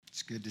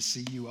Good to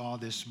see you all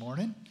this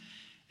morning.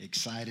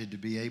 Excited to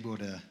be able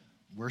to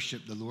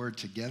worship the Lord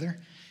together,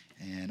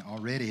 and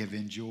already have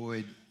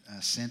enjoyed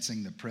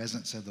sensing the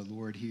presence of the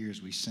Lord here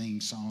as we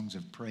sing songs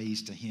of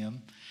praise to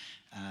Him.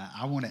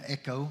 I want to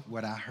echo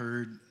what I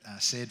heard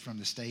said from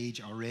the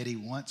stage already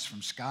once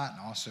from Scott,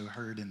 and also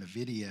heard in the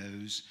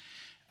videos.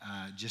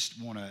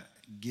 Just want to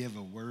give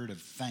a word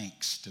of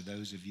thanks to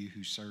those of you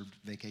who served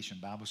Vacation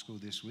Bible School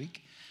this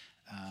week.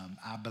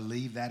 I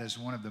believe that is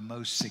one of the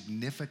most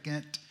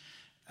significant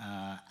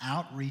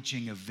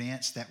outreaching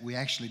events that we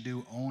actually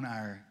do on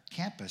our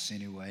campus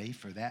anyway.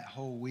 For that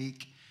whole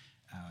week,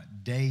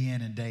 day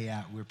in and day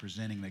out, we're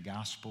presenting the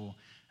gospel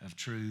of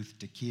truth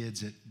to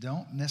kids that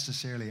don't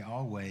necessarily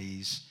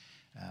always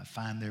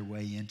find their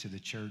way into the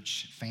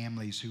church,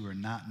 families who are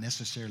not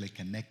necessarily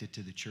connected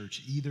to the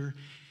church either.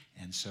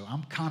 And so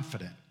I'm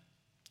confident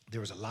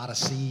there was a lot of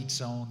seed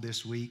sown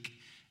this week,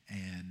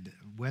 and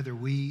whether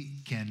we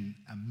can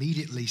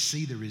immediately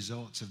see the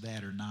results of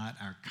that or not,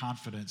 our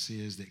confidence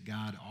is that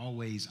God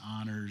always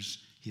honors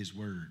His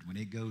word. When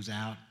it goes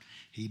out,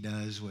 He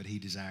does what He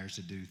desires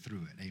to do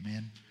through it.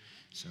 Amen?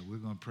 So we're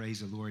going to praise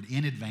the Lord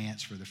in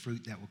advance for the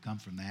fruit that will come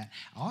from that.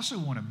 I also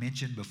want to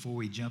mention before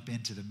we jump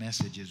into the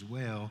message as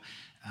well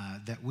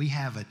that we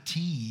have a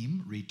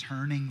team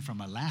returning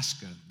from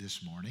Alaska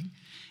this morning.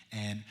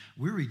 And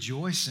we're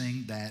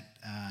rejoicing that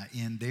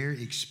in their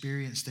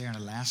experience there in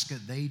Alaska,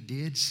 they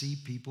did see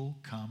people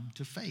come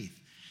to faith.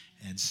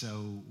 And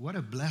so what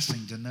a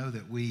blessing to know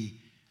that we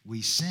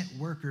sent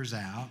workers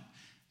out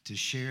to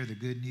share the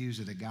good news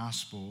of the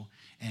gospel.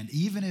 And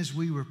even as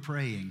we were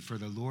praying for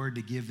the Lord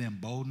to give them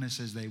boldness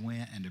as they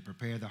went and to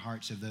prepare the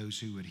hearts of those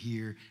who would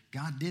hear,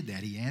 God did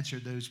that. He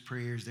answered those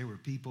prayers. There were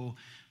people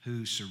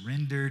who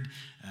surrendered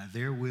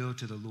their will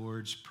to the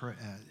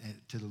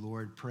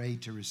Lord,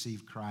 prayed to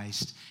receive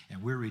Christ,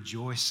 and we're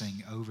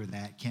rejoicing over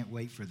that. Can't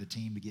wait for the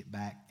team to get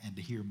back and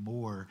to hear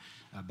more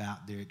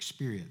about their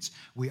experience.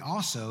 We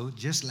also,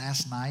 just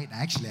last night,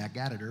 actually I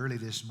got it early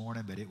this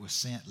morning, but it was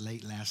sent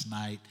late last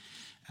night,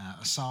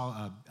 I saw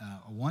a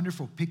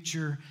wonderful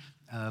picture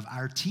of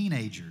our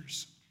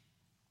teenagers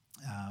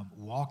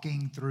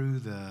walking through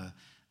the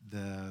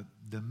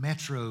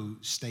metro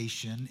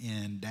station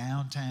in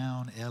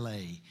downtown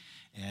L.A.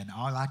 And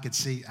all I could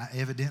see,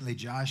 evidently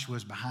Josh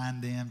was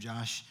behind them.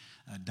 Josh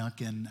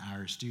Duncan,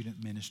 our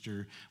student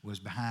minister, was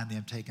behind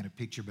them taking a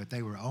picture. But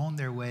they were on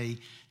their way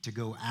to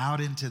go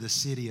out into the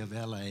city of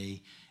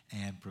L.A.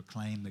 and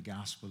proclaim the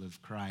gospel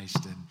of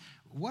Christ. And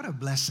what a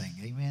blessing,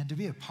 amen, to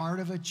be a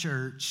part of a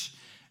church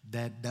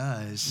that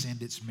does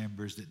send its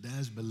members, that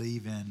does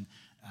believe in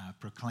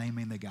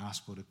proclaiming the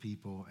gospel to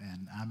people.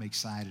 And I'm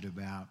excited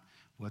about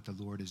what the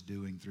Lord is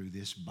doing through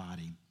this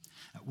body.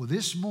 Well,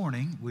 this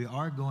morning, we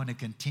are going to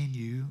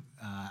continue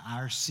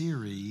our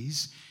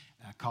series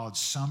called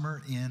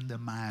Summer in the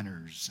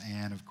Minors.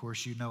 And, of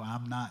course, you know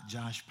I'm not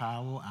Josh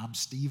Powell. I'm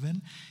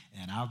Stephen,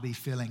 and I'll be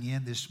filling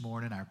in this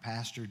morning. Our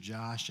pastor,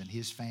 Josh, and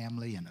his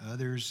family and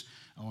others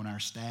on our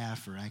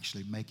staff are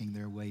actually making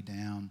their way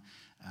down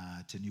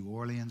to New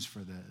Orleans for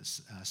the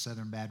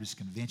Southern Baptist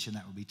Convention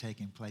that will be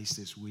taking place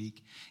this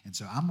week. And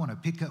so I'm going to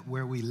pick up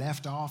where we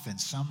left off in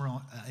Summer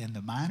in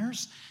the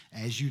Minors.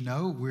 As you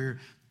know,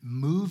 we're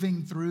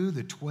moving through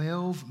the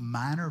 12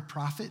 minor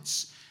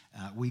prophets.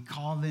 We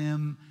call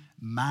them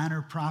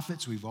minor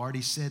prophets. We've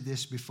already said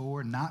this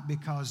before, not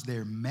because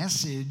their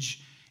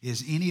message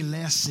is any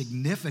less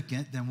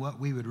significant than what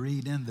we would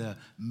read in the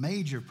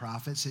major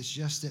prophets. It's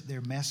just that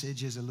their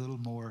message is a little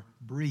more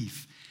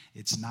brief.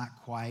 It's not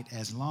quite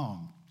as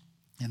long.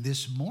 And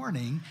this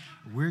morning,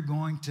 we're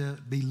going to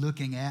be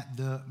looking at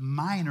the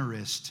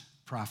minorist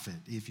prophet,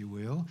 if you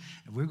will.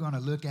 And we're going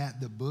to look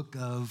at the book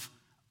of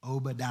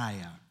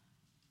Obadiah.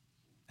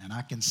 And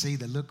I can see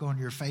the look on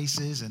your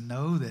faces and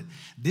know that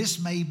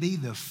this may be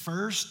the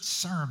first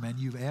sermon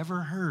you've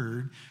ever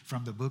heard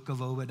from the book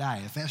of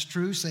Obadiah. If that's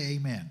true, say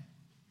amen.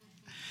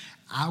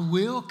 I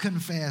will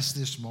confess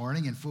this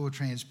morning in full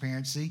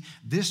transparency,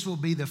 this will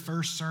be the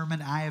first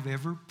sermon I have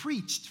ever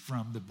preached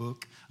from the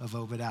book of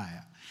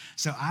Obadiah.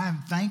 So I am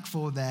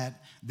thankful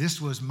that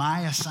this was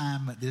my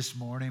assignment this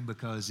morning,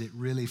 because it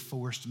really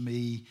forced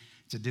me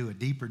to do a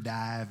deeper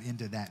dive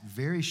into that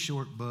very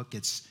short book.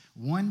 It's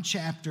one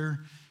chapter,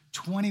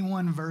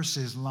 21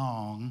 verses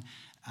long,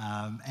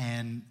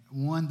 and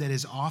one that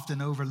is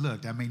often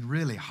overlooked. I mean,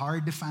 really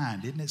hard to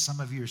find, isn't it? Some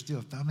of you are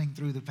still thumbing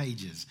through the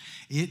pages.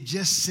 It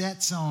just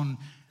sets on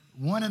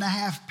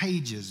 1.5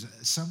 pages,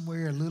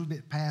 somewhere a little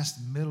bit past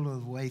the middle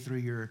of the way through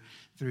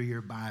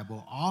your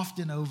Bible.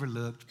 Often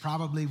overlooked.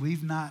 Probably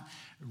we've not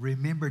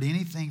remembered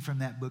anything from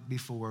that book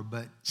before,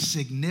 but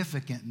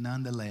significant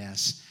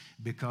nonetheless,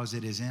 because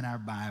it is in our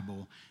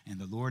Bible, and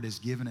the Lord has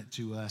given it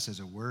to us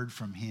as a word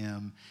from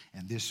Him.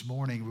 And this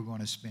morning we're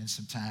going to spend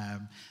some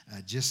time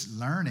just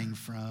learning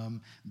from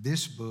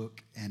this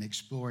book and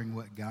exploring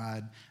what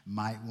God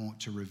might want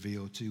to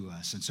reveal to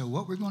us. And so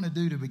what we're going to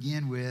do to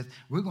begin with,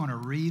 we're going to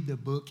read the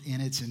book in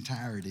its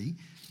entirety.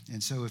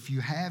 And so if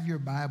you have your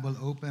Bible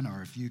open,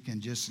 or if you can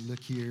just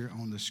look here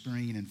on the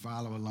screen and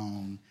follow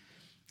along,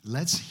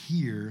 Let's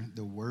hear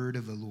the word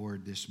of the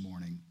Lord this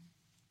morning.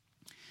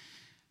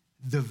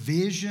 The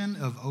vision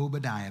of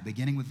Obadiah,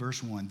 beginning with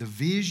verse 1. The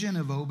vision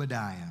of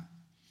Obadiah.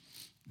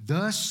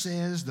 Thus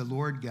says the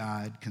Lord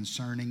God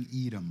concerning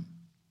Edom.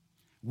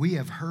 We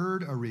have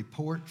heard a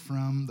report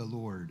from the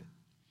Lord,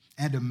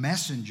 and a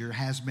messenger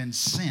has been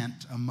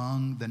sent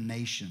among the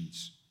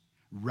nations.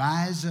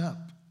 Rise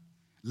up,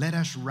 let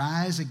us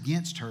rise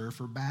against her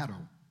for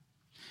battle.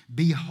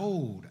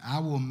 Behold, I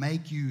will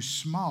make you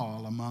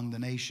small among the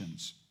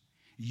nations.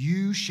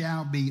 You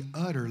shall be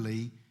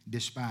utterly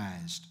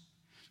despised.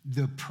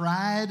 The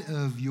pride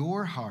of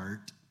your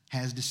heart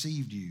has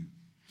deceived you.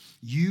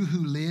 You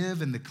who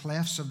live in the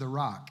clefts of the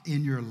rock,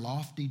 in your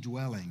lofty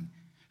dwelling,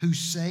 who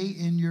say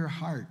in your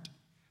heart,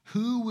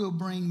 who will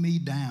bring me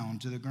down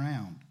to the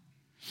ground?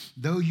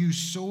 Though you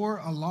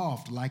soar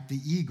aloft like the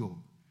eagle,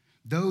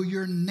 though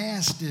your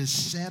nest is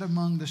set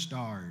among the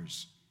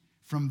stars,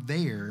 from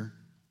there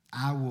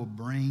I will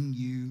bring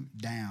you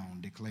down,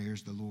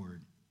 declares the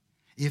Lord.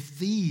 If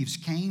thieves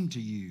came to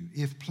you,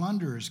 if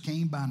plunderers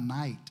came by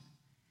night,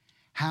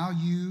 how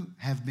you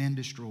have been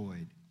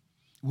destroyed.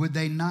 Would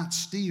they not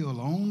steal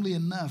only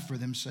enough for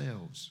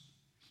themselves?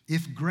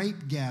 If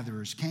grape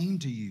gatherers came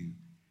to you,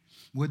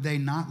 would they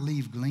not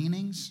leave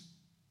gleanings?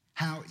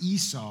 How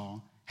Esau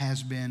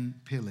has been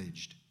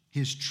pillaged,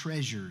 his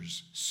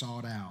treasures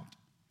sought out.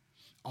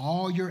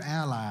 All your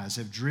allies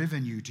have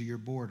driven you to your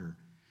border.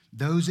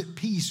 Those at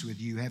peace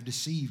with you have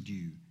deceived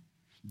you.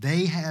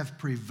 They have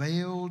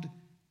prevailed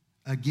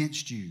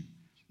against you.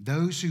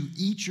 Those who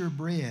eat your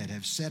bread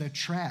have set a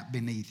trap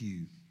beneath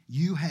you.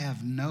 You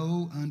have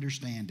no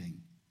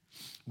understanding.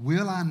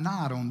 Will I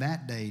not on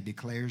that day,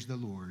 declares the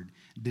Lord,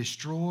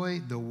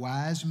 destroy the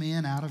wise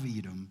men out of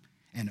Edom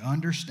and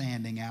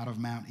understanding out of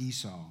Mount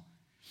Esau?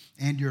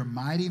 And your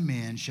mighty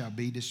men shall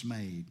be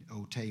dismayed,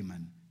 O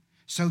Teman,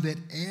 so that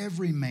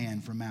every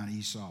man from Mount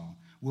Esau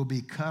will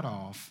be cut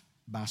off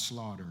by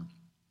slaughter.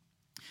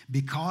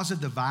 Because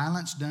of the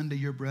violence done to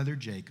your brother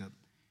Jacob,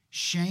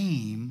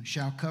 shame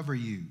shall cover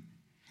you,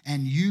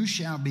 and you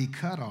shall be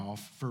cut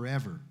off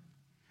forever.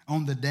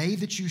 On the day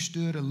that you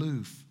stood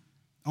aloof,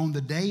 on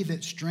the day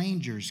that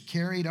strangers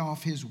carried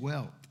off his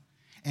wealth,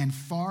 and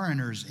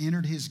foreigners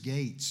entered his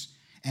gates,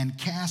 and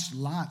cast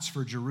lots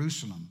for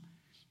Jerusalem,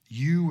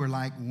 you were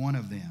like one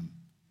of them.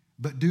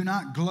 But do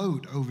not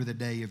gloat over the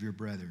day of your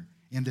brother,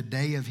 in the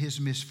day of his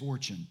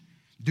misfortune.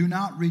 Do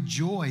not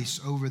rejoice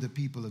over the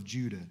people of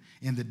Judah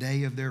in the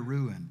day of their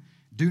ruin.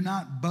 Do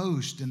not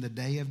boast in the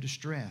day of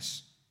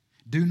distress.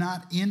 Do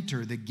not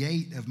enter the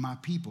gate of my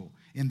people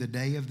in the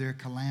day of their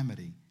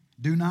calamity.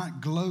 Do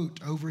not gloat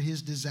over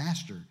his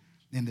disaster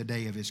in the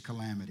day of his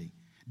calamity.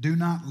 Do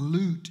not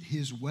loot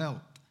his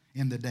wealth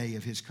in the day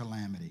of his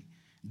calamity.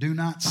 Do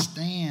not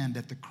stand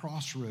at the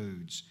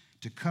crossroads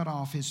to cut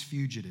off his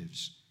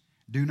fugitives.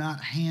 Do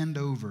not hand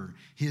over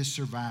his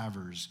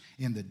survivors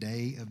in the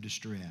day of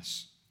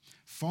distress.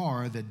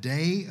 For the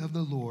day of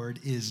the Lord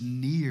is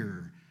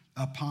near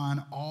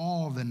upon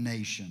all the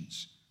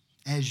nations.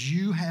 As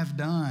you have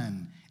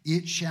done,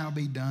 it shall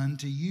be done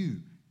to you.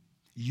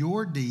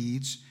 Your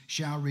deeds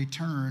shall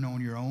return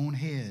on your own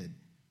head.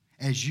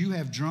 As you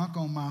have drunk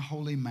on my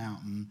holy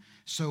mountain,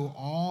 so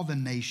all the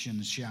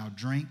nations shall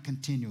drink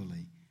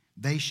continually.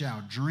 They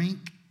shall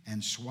drink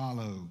and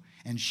swallow,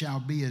 and shall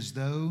be as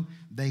though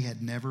they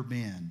had never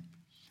been.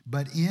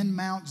 But in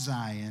Mount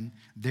Zion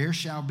there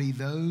shall be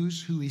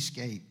those who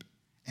escape,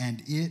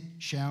 and it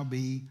shall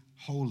be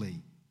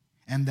holy.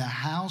 And the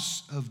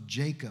house of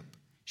Jacob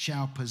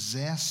shall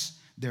possess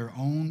their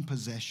own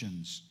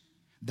possessions.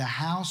 The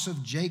house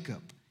of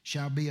Jacob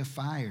shall be a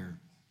fire,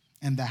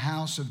 and the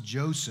house of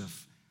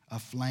Joseph a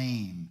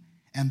flame,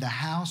 and the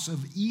house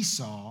of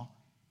Esau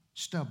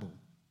stubble.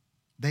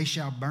 They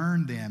shall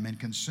burn them and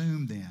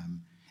consume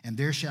them, and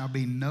there shall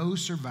be no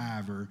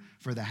survivor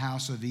for the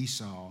house of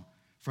Esau,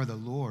 for the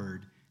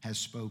Lord has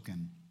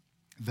spoken.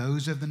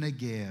 Those of the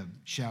Negeb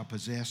shall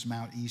possess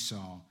Mount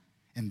Esau,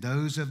 and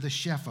those of the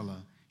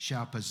Shephelah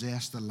shall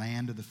possess the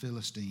land of the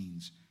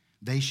Philistines.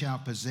 They shall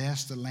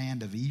possess the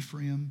land of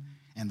Ephraim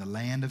and the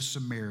land of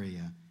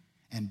Samaria,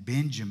 and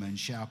Benjamin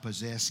shall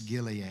possess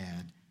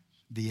Gilead.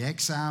 The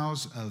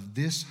exiles of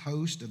this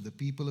host of the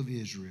people of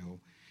Israel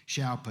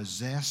shall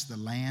possess the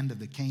land of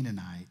the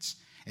Canaanites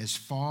as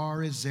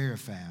far as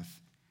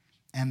Zarephath,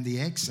 and the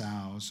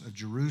exiles of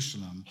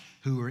Jerusalem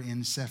who are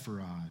in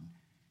Sepharad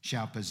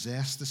shall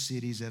possess the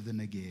cities of the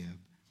Negeb.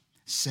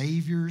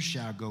 Saviors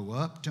shall go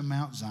up to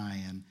Mount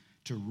Zion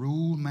to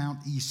rule Mount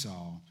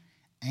Esau,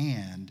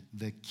 and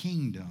the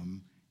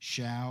kingdom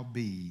shall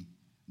be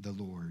the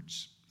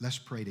Lord's. Let's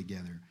pray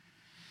together.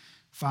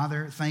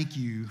 Father, thank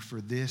you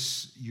for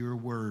this, your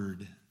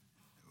word.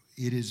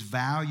 It is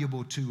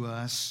valuable to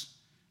us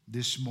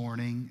this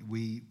morning.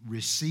 We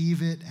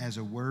receive it as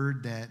a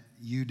word that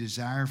you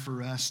desire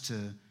for us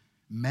to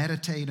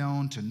meditate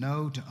on, to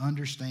know, to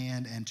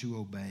understand, and to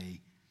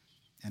obey.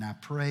 And I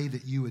pray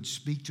that you would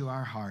speak to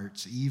our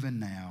hearts even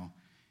now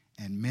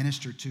and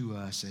minister to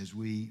us as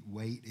we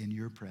wait in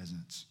your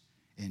presence.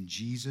 In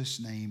Jesus'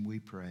 name we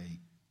pray.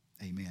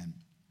 Amen.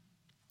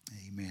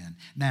 Amen.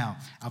 Now,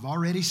 I've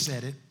already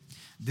said it.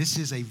 This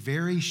is a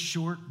very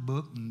short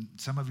book, and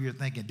some of you are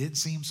thinking, it didn't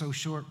seem so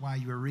short while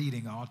you were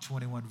reading all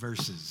 21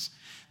 verses.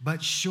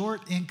 But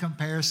short in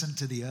comparison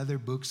to the other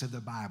books of the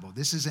Bible.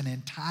 This is an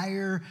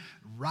entire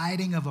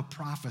writing of a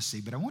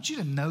prophecy, but I want you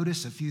to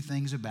notice a few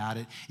things about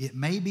it. It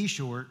may be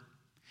short.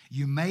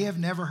 You may have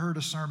never heard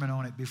a sermon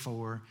on it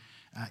before.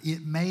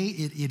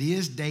 It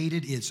is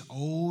dated. It's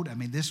old. I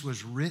mean, this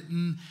was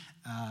written.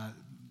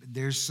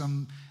 There's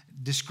some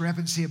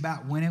discrepancy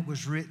about when it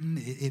was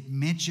written. It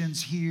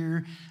mentions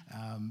here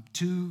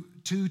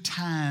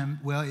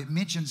it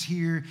mentions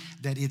here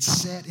that it's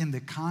set in the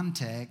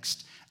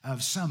context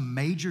of some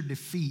major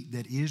defeat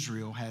that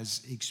Israel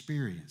has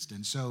experienced.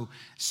 And so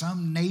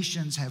some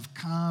nations have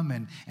come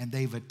and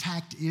they've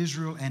attacked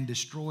Israel and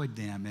destroyed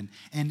them.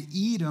 And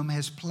Edom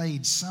has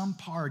played some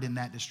part in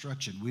that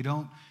destruction. We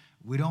don't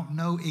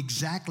know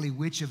exactly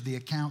which of the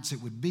accounts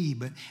it would be,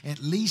 but at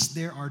least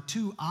there are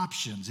two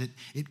options.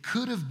 It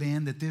could have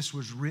been that this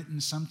was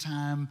written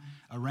sometime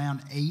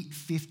around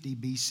 850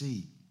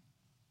 BC.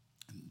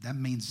 That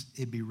means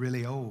it'd be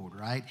really old,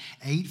 right?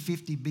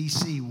 850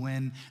 BC,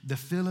 when the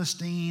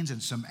Philistines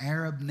and some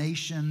Arab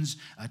nations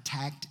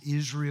attacked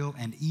Israel,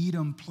 and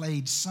Edom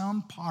played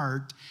some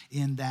part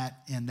in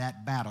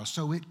that battle.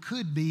 So it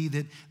could be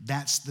that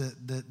that's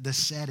the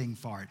setting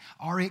for it.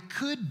 Or it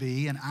could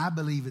be, and I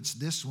believe it's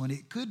this one,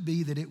 it could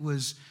be that it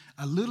was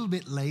a little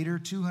bit later,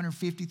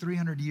 250,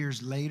 300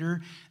 years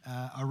later,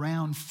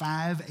 around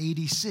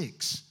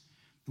 586.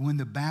 When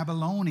the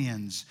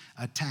Babylonians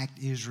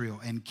attacked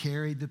Israel and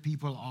carried the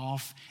people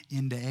off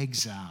into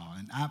exile.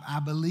 And I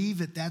believe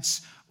that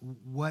that's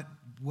what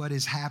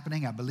is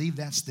happening. I believe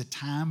that's the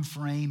time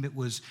frame. It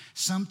was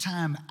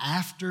sometime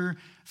after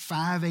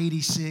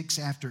 586,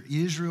 after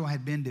Israel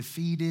had been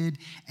defeated,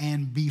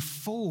 and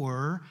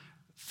before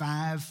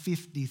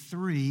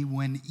 553,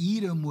 when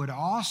Edom would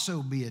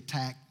also be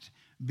attacked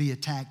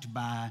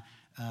by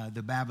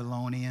the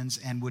Babylonians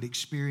and would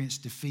experience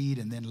defeat,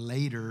 and then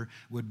later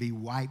would be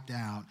wiped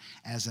out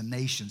as a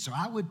nation. So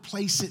I would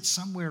place it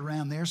somewhere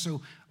around there.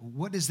 So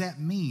what does that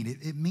mean?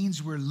 It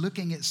means we're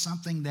looking at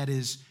something that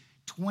is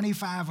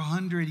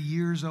 2,500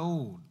 years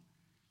old,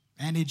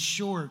 and it's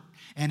short,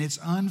 and it's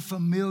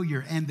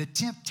unfamiliar, and the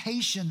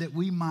temptation that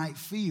we might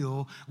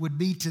feel would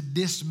be to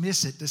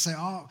dismiss it, to say,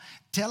 oh,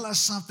 tell us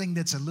something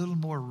that's a little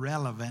more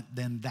relevant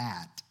than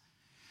that.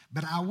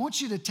 But I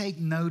want you to take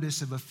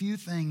notice of a few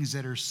things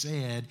that are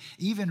said,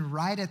 even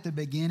right at the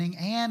beginning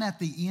and at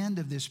the end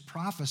of this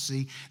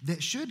prophecy,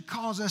 that should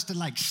cause us to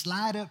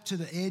slide up to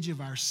the edge of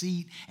our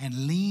seat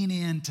and lean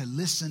in to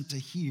listen to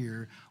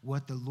hear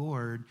what the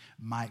Lord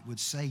would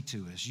say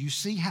to us. You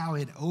see how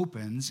it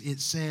opens. It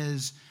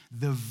says,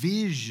 the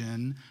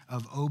vision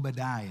of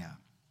Obadiah.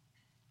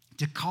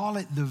 To call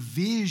it the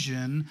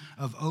vision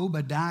of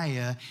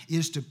Obadiah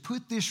is to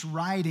put this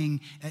writing,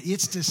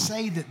 it's to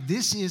say that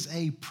this is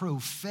a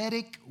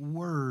prophetic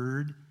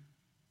word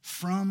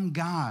from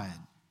God.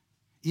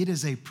 It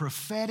is a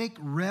prophetic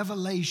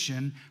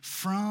revelation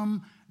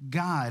from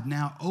God.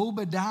 Now,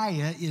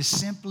 Obadiah is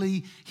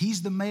simply,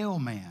 he's the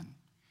mailman.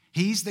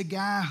 He's the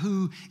guy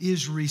who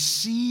is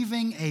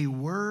receiving a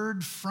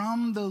word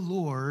from the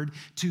Lord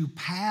to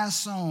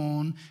pass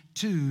on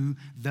to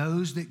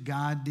those that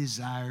God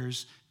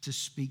desires to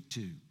speak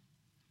to.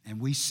 And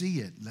we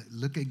see it.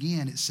 Look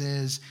again. It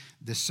says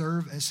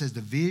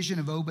the vision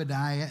of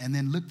Obadiah, and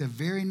then look the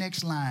very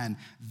next line.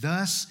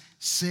 Thus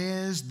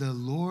says the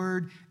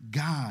Lord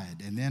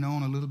God. And then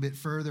on a little bit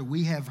further,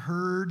 we have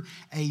heard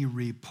a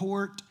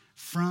report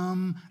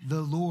from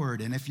the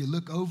Lord. And if you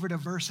look over to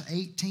verse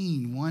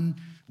 18,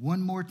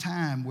 one more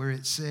time, where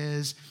it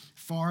says,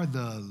 for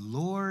the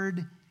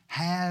Lord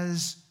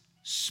has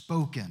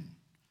spoken.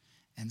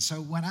 And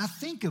so when I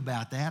think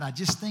about that, I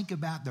just think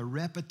about the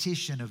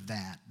repetition of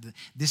that.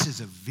 This is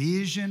a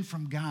vision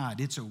from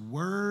God. It's a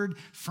word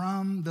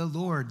from the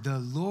Lord. The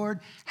Lord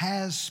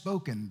has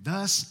spoken.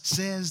 Thus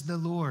says the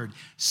Lord.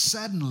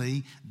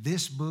 Suddenly,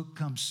 this book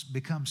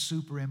becomes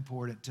super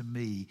important to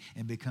me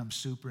and becomes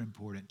super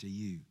important to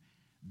you.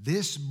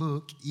 This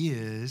book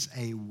is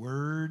a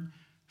word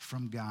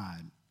from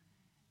God,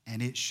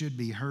 and it should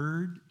be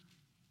heard.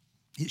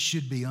 It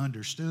should be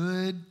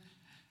understood.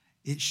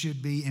 It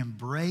should be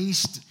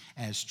embraced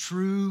as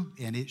true,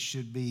 and it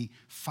should be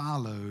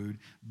followed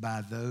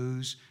by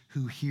those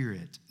who hear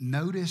it.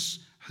 Notice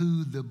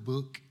who the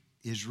book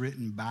is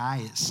written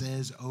by. It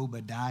says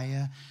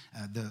Obadiah.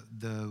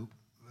 The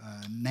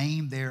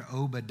name there,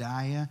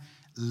 Obadiah,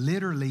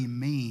 literally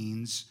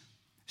means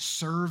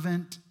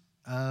servant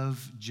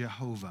of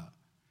Jehovah.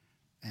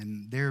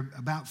 And there are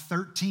about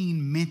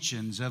 13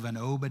 mentions of an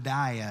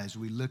Obadiah as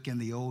we look in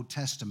the Old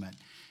Testament.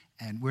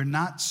 And we're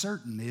not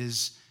certain,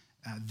 is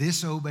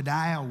this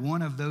Obadiah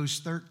one of those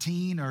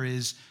 13, or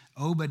is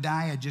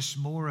Obadiah just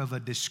more of a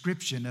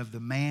description of the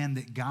man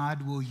that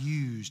God will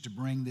use to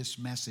bring this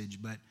message?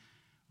 But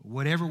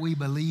whatever we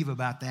believe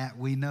about that,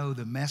 we know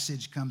the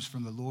message comes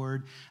from the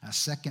Lord.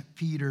 2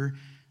 Peter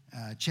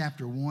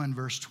chapter 1,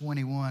 verse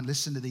 21,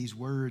 listen to these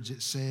words.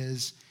 It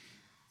says,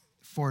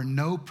 For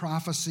no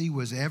prophecy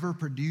was ever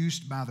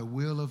produced by the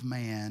will of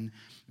man,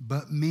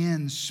 but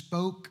men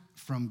spoke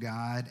from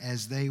God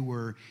as they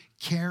were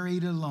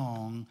carried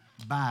along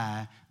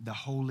by the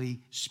Holy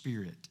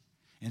Spirit.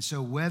 And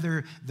so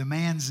whether the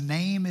man's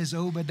name is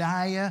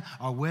Obadiah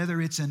or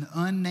whether it's an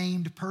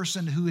unnamed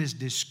person who is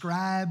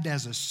described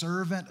as a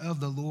servant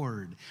of the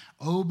Lord,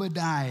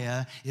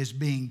 Obadiah is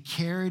being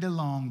carried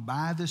along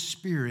by the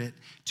Spirit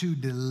to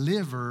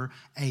deliver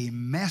a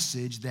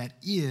message that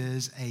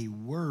is a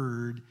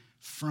word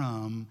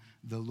from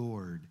the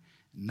Lord.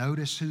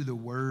 Notice who the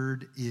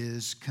word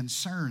is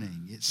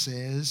concerning. It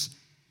says,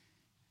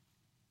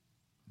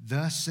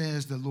 "Thus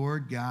says the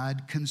Lord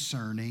God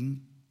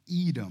concerning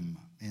Edom."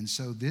 And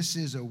so this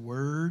is a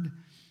word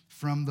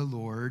from the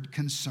Lord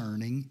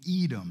concerning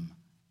Edom.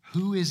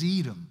 Who is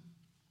Edom?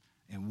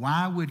 And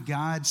why would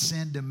God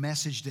send a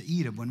message to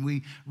Edom? When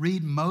we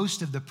read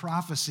most of the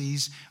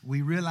prophecies,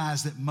 we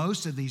realize that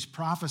most of these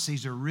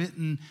prophecies are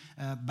written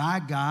by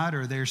God,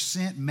 or they're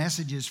sent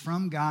messages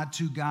from God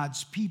to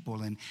God's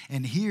people.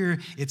 And here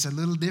it's a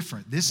little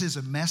different. This is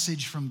a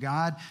message from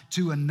God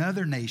to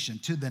another nation,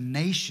 to the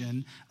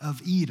nation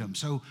of Edom.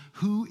 So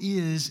who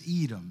is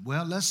Edom?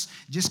 Well, let's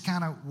just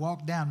kind of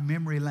walk down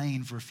memory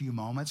lane for a few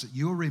moments.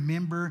 You'll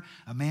remember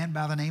a man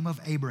by the name of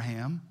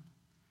Abraham.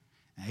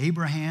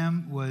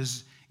 Abraham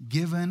was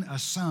given a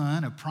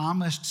son, a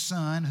promised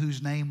son,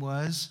 whose name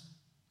was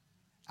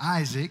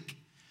Isaac.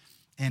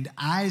 And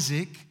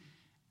Isaac,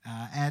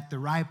 at the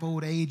ripe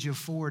old age of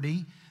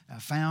 40,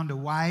 found a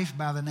wife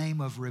by the name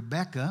of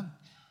Rebekah.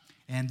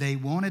 And they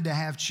wanted to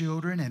have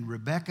children, and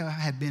Rebekah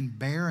had been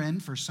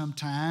barren for some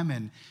time.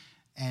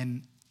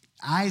 And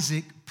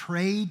Isaac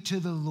prayed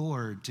to the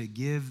Lord to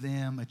give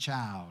them a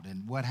child.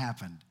 And what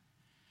happened?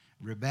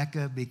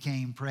 Rebekah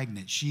became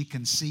pregnant. She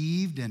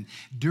conceived, and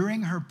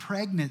during her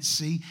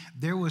pregnancy,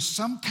 there was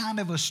some kind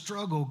of a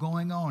struggle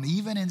going on,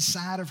 even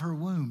inside of her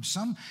womb.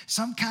 Some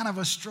kind of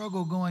a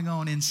struggle going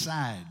on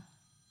inside.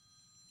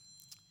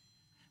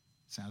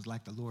 Sounds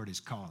like the Lord is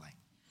calling.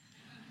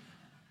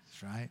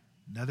 That's right.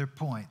 Another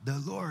point. The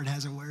Lord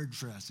has a word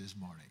for us this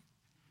morning.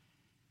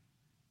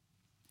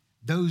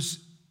 Those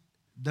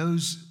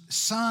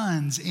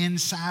sons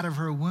inside of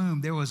her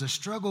womb, there was a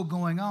struggle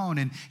going on,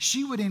 and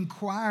she would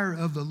inquire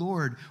of the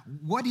Lord,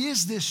 what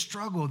is this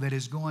struggle that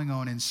is going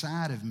on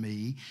inside of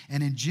me?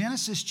 And in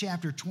Genesis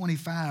chapter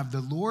 25,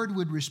 the Lord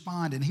would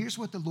respond, and here's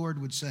what the Lord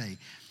would say: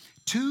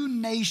 2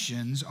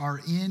 nations are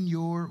in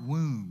your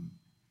womb,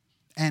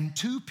 and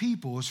 2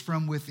 peoples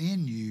from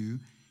within you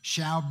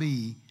shall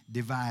be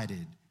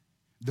divided.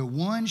 The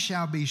one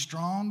shall be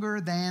stronger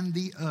than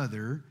the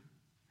other,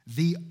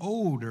 the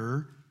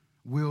older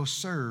will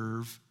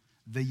serve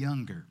the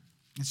younger.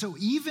 And so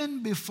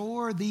even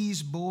before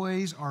these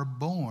boys are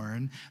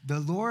born, the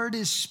Lord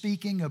is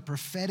speaking a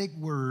prophetic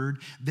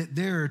word that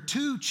there are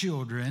 2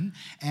 children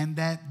and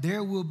that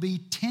there will be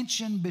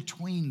tension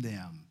between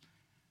them.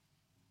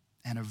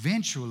 And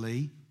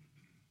eventually,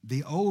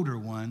 the older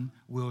one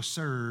will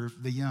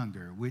serve the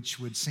younger, which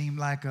would seem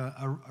like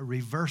a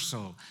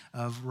reversal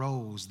of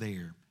roles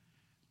there.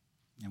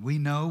 And we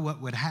know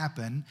what would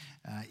happen.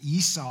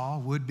 Esau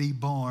would be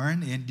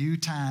born in due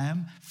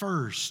time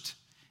first.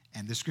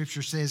 And the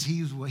scripture says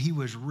he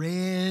was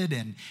red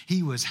and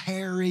he was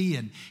hairy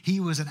and he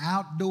was an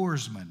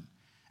outdoorsman.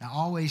 I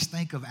always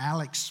think of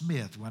Alex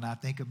Smith when I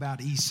think about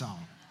Esau.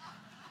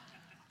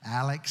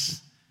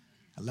 Alex,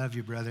 I love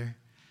you, brother.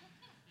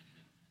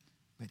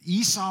 But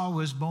Esau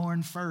was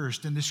born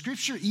first. And the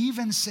scripture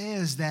even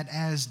says that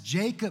as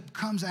Jacob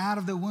comes out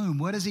of the womb,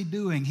 what is he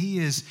doing? He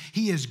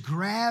is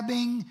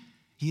grasping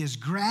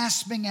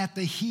at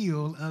the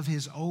heel of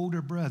his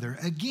older brother.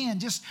 Again,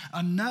 just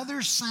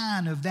another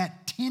sign of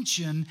that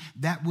tension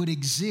that would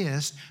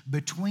exist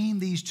between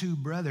these 2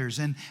 brothers.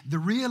 And the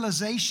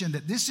realization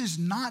that this is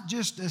not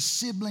just a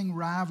sibling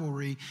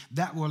rivalry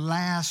that will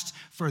last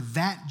for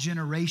that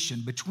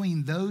generation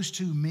between those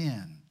 2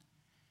 men.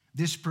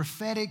 This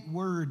prophetic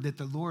word that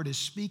the Lord is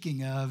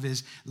speaking of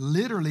is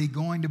literally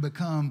going to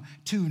become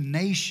 2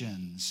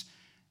 nations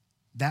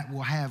that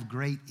will have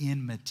great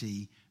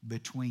enmity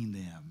between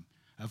them.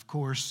 Of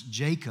course,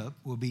 Jacob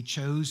will be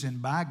chosen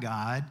by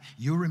God.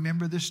 You'll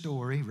remember the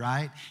story,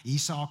 right?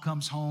 Esau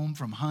comes home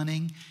from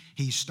hunting.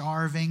 He's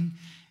starving.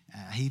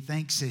 He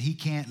thinks that he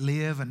can't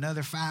live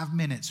another 5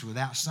 minutes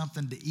without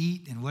something to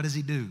eat. And what does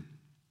he do?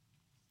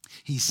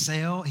 He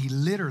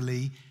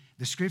literally,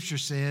 the scripture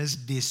says,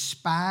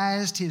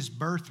 despised his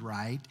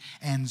birthright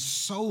and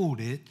sold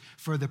it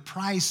for the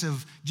price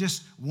of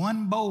just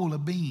 1 bowl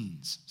of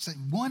beans. Say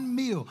 1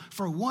 meal,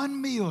 for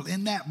 1 meal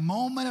in that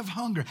moment of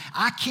hunger.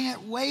 I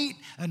can't wait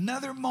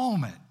another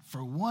moment.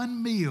 For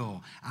 1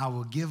 meal, I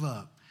will give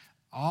up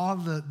all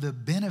the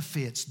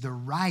benefits, the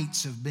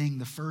rights of being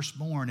the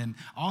firstborn, and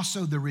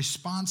also the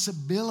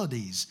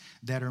responsibilities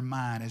that are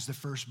mine as the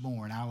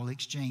firstborn. I will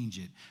exchange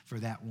it for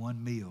that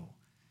 1 meal.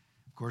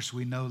 Of course,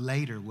 we know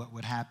later what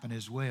would happen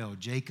as well.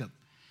 Jacob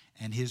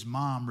and his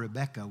mom,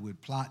 Rebekah,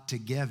 would plot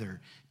together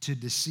to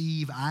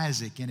deceive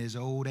Isaac in his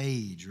old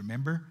age.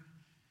 Remember?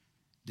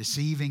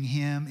 Deceiving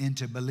him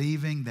into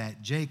believing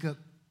that Jacob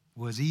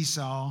was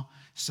Esau,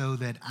 so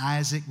that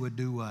Isaac would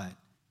do what?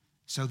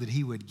 So that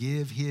he would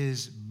give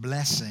his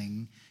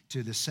blessing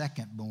to the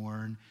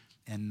secondborn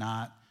and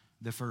not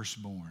the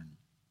firstborn.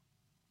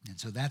 And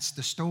so that's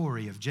the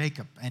story of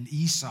Jacob and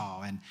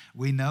Esau. And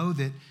we know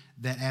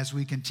that as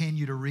we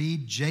continue to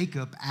read,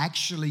 Jacob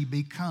actually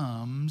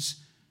becomes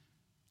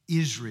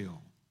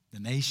Israel, the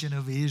nation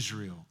of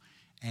Israel.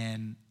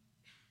 And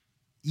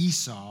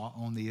Esau,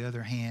 on the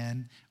other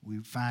hand, we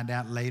find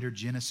out later,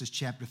 Genesis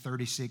chapter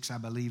 36, I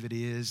believe it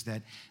is,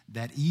 that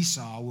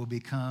Esau will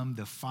become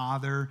the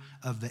father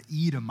of the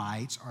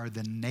Edomites, or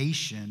the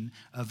nation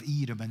of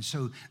Edom. And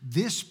so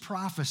this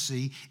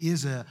prophecy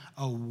is a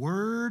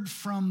word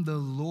from the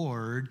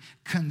Lord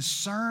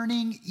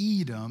concerning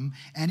Edom,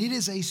 and it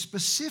is a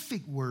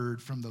specific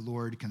word from the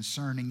Lord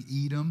concerning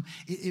Edom.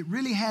 It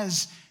really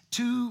has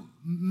two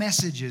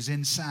messages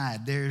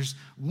inside. There's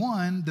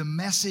one, the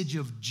message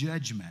of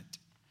judgment.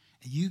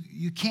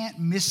 You can't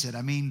miss it.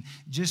 I mean,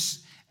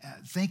 just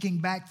thinking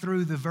back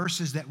through the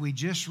verses that we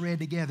just read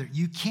together,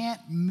 you can't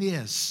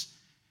miss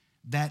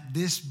that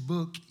this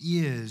book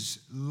is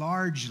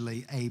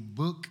largely a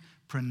book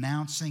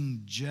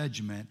pronouncing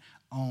judgment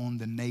on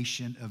the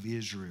nation of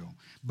Israel.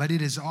 But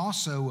it is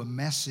also a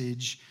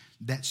message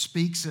that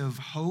speaks of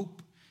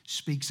hope,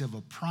 speaks of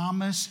a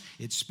promise,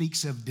 it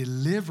speaks of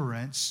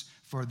deliverance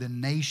for the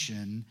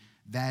nation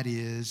that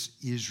is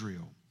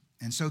Israel.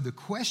 And so the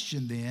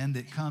question then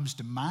that comes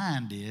to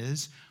mind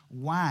is,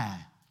 why?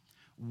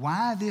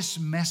 Why this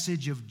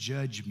message of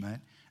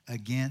judgment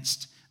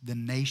against the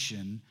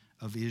nation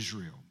of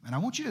Israel? And I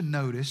want you to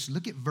notice,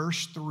 look at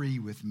verse 3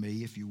 with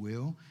me, if you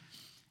will.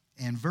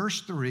 In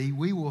verse 3,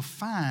 we will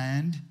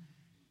find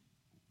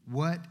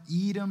what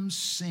Edom's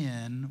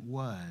sin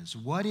was,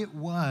 what it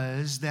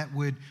was that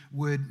would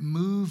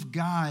move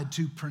God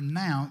to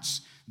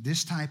pronounce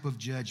this type of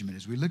judgment.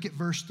 As we look at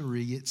verse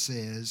 3, it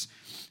says,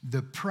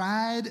 "The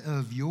pride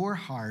of your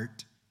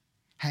heart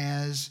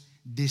has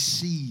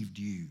deceived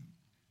you."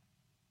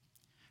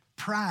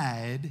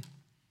 Pride,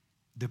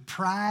 the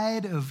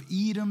pride of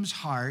Edom's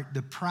heart,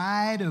 the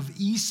pride of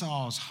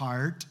Esau's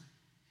heart,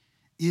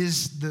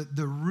 is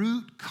the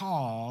root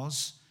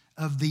cause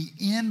of the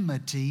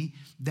enmity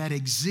that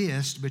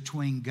exists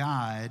between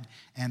God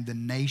and the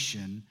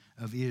nation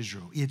of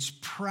Israel. It's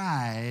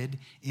pride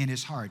in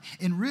his heart.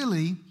 And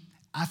really,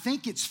 I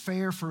think it's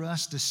fair for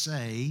us to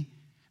say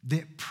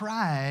that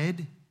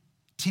pride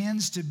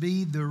tends to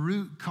be the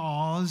root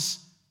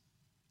cause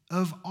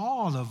of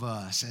all of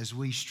us as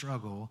we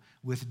struggle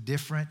with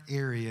different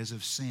areas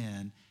of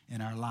sin in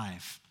our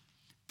life.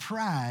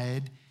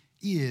 Pride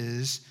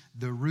is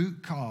the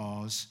root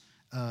cause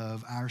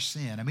of our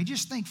sin. I mean,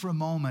 just think for a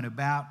moment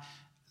about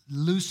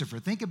Lucifer.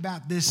 Think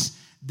about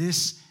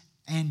this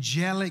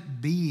angelic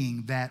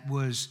being that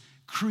was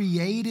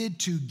created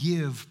to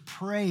give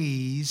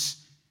praise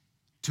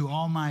to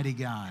Almighty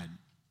God,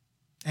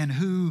 and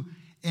who,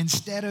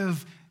 instead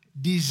of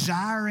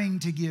desiring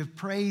to give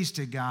praise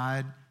to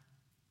God,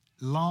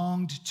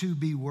 longed to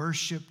be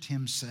worshiped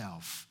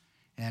himself,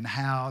 and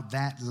how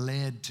that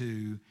led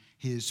to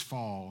his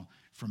fall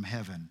from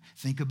heaven.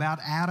 Think about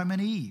Adam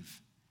and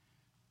Eve.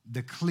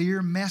 The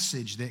clear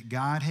message that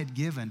God had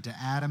given to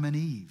Adam and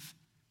Eve,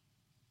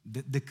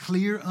 the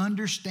clear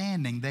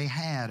understanding they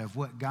had of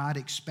what God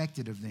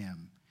expected of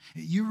them.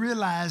 You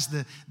realize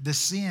the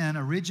sin,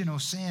 original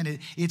sin,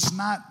 it's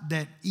not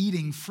that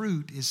eating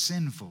fruit is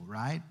sinful,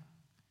 right?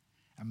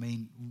 I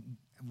mean,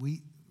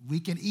 we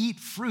can eat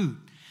fruit.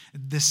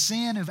 The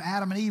sin of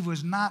Adam and Eve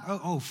was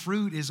not,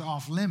 fruit is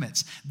off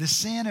limits. The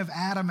sin of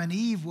Adam and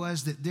Eve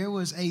was that there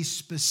was a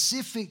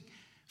specific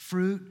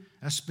fruit,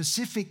 a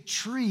specific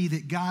tree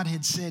that God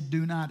had said,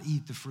 do not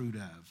eat the fruit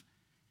of.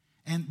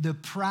 And the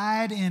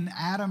pride in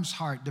Adam's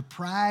heart, the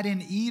pride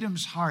in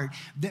Edom's heart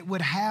that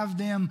would have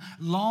them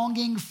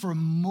longing for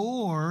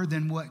more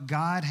than what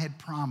God had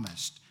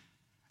promised,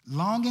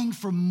 longing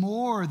for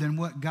more than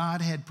what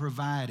God had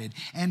provided,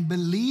 and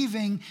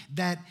believing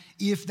that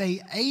if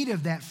they ate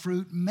of that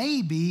fruit,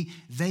 maybe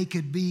they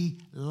could be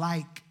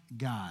like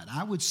God.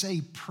 I would say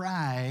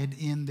pride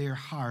in their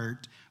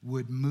heart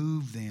would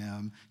move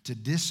them to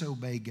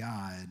disobey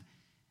God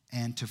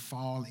and to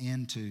fall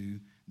into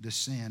the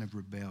sin of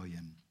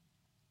rebellion.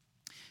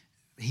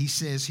 He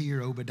says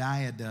here,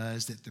 Obadiah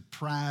does, that the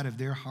pride of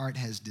their heart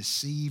has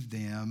deceived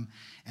them,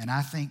 and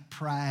I think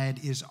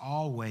pride is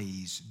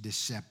always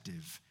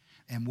deceptive.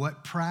 And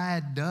what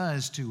pride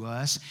does to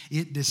us,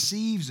 it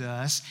deceives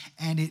us,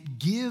 and it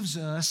gives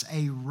us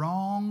a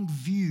wrong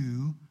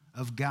view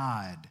of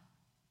God.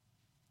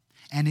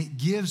 And it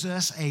gives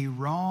us a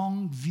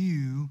wrong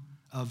view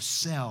of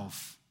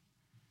self.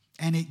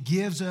 And it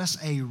gives us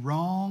a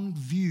wrong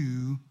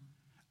view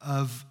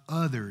of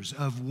others,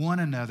 of one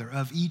another,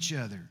 of each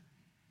other.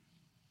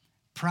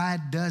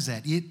 Pride does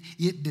that.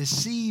 It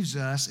deceives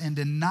us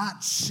into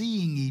not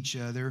seeing each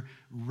other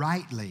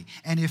rightly.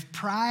 And if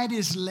pride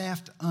is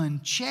left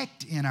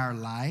unchecked in our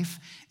life,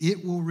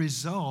 it will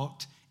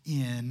result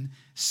in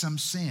some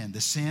sin.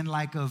 The sin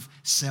like of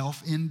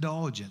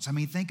self-indulgence. I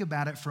mean, think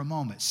about it for a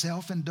moment.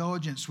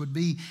 Self-indulgence would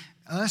be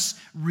us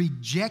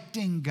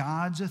rejecting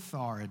God's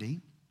authority,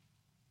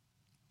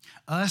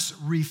 us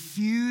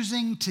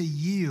refusing to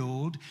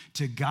yield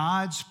to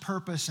God's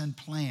purpose and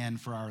plan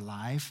for our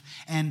life,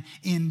 and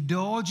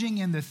indulging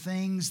in the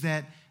things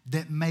that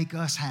make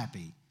us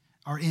happy,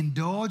 or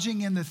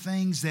indulging in the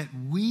things that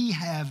we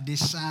have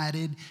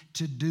decided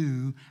to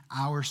do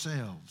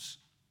ourselves.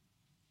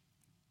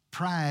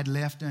 Pride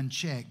left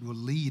unchecked will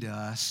lead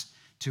us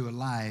to a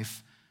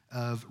life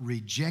of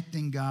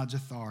rejecting God's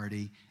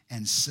authority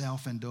and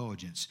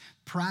self-indulgence.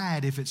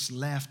 Pride, if it's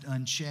left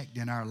unchecked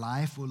in our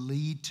life, will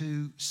lead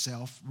to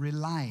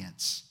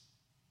self-reliance.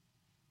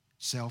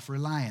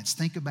 Self-reliance.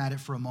 Think about it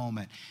for a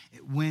moment.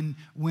 When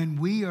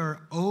we are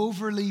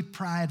overly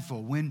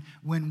prideful,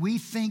 when we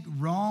think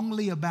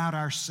wrongly about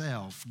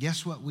ourselves,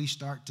 guess what we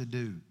start to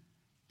do?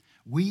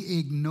 We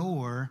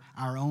ignore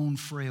our own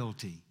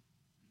frailty.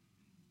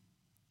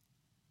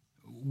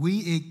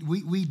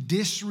 We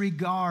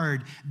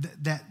disregard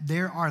that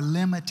there are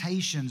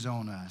limitations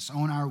on us,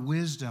 on our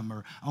wisdom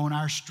or on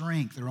our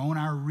strength or on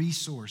our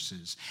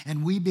resources,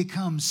 and we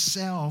become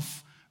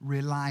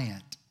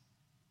self-reliant.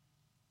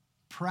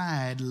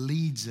 Pride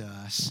leads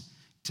us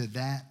to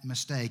that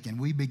mistake, and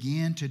we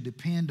begin to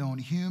depend on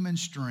human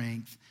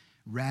strength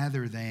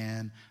rather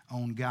than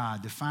on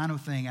God. The final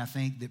thing I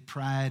think that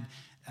pride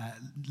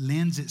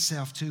lends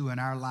itself to in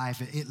our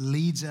life, it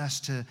leads us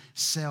to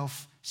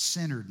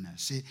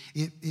self-centeredness.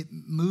 It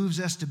moves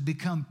us to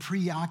become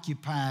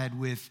preoccupied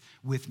with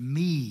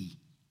me,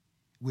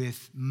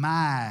 with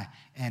my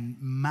and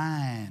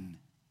mine.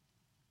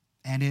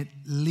 And it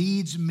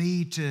leads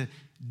me to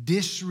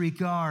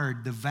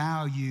disregard the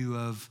value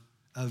of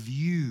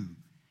you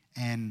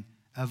and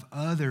of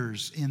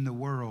others in the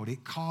world.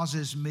 It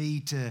causes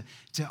me to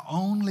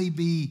only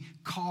be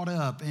caught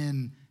up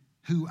in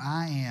who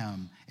I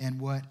am and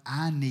what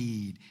I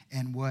need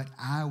and what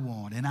I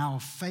want. And I'll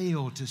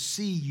fail to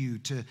see you,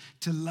 to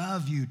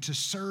love you, to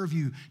serve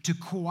you, to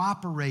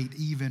cooperate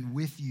even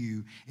with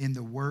you in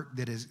the work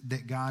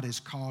that God has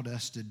called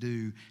us to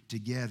do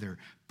together.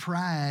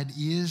 Pride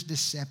is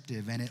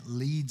deceptive, and it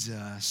leads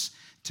us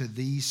to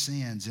these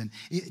sins. And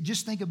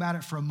just think about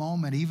it for a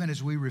moment, even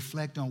as we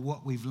reflect on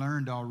what we've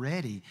learned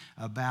already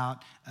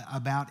about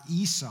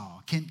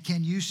Esau.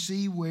 Can you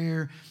see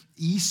where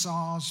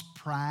Esau's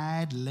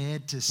pride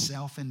led to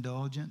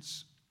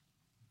self-indulgence?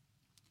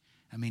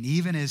 I mean,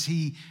 even as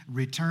he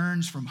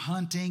returns from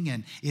hunting,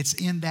 and it's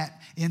in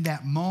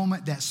that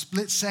moment, that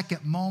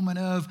split-second moment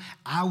of,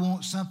 I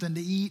want something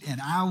to eat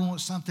and I want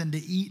something to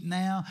eat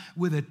now,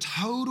 with a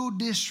total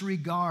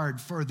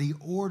disregard for the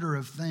order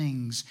of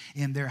things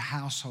in their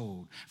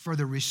household, for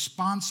the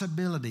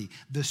responsibility,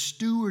 the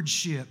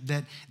stewardship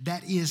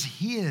that is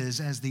his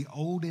as the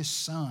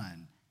oldest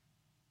son.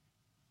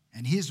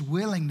 And his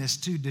willingness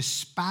to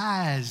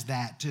despise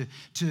that,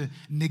 to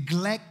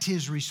neglect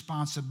his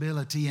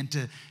responsibility, and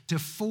to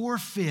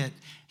forfeit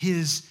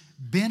his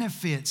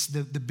benefits,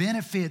 the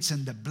benefits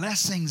and the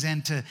blessings,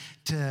 and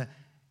to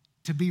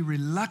be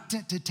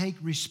reluctant to take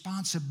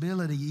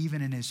responsibility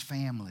even in his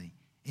family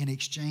in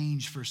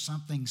exchange for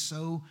something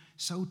so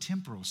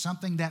temporal,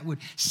 something that would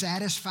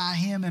satisfy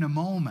him in a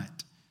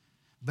moment.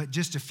 But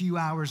just a few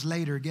hours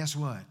later, guess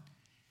what?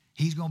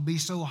 He's going to be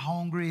so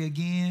hungry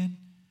again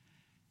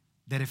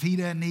that if he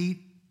doesn't eat,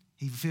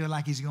 he feel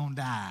like he's going to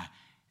die.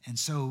 And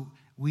so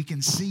we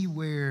can see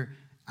where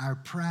our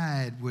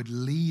pride would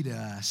lead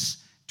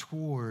us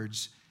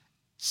towards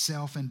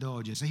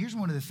self-indulgence. So here's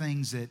one of the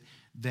things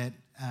that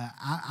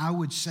I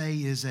would say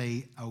is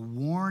a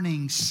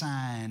warning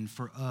sign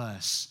for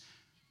us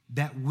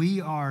that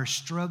we are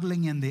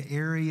struggling in the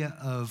area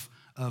of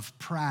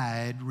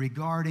pride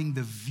regarding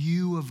the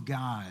view of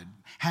God,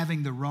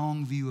 having the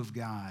wrong view of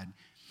God.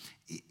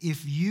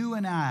 If you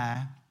and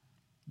I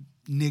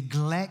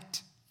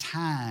neglect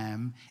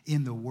time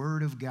in the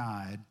Word of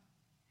God,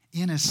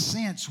 in a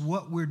sense,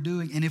 what we're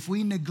doing, and if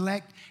we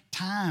neglect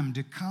time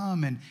to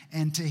come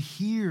and to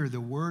hear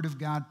the Word of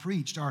God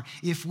preached, or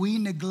if we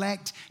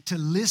neglect to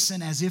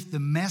listen as if the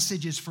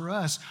message is for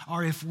us,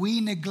 or if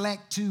we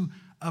neglect to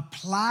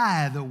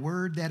apply the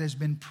Word that has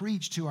been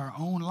preached to our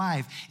own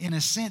life, in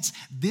a sense,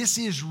 this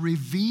is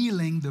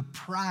revealing the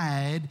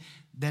pride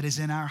that is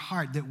in our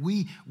heart, that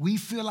we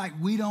feel like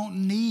we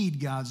don't need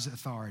God's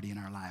authority in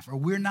our life, or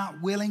we're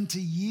not willing to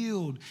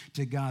yield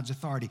to God's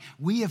authority.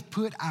 We have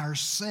put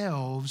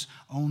ourselves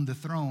on the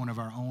throne of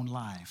our own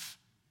life.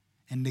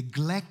 And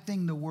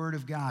neglecting the Word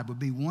of God would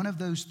be one of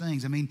those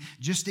things. I mean,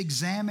 just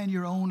examine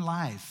your own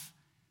life.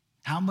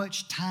 How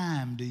much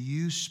time do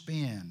you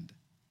spend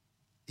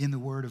in the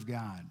Word of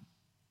God?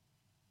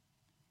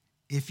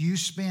 If you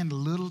spend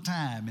little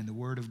time in the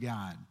Word of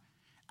God,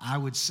 I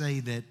would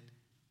say that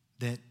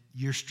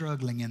you're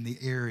struggling in the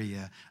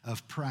area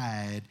of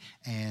pride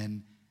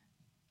and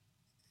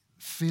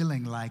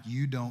feeling like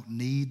you don't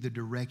need the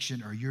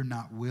direction, or you're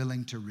not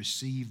willing to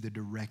receive the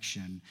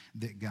direction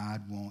that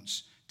God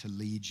wants to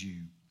lead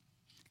you.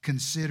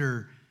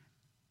 Consider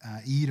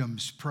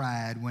Edom's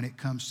pride when it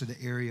comes to the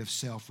area of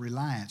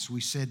self-reliance. We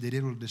said that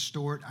it'll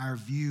distort our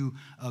view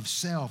of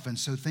self. And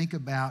so think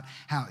about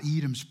how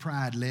Edom's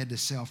pride led to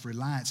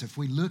self-reliance. If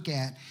we look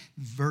at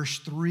verse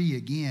 3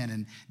 again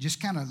and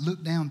just kind of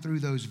look down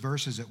through those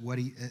verses at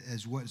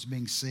what's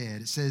being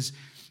said. It says,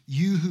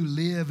 "You who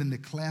live in the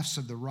clefts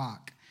of the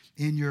rock,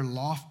 in your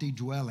lofty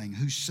dwelling,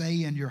 who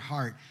say in your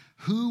heart,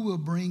 who will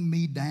bring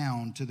me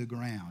down to the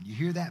ground?" You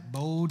hear that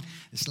bold?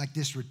 It's like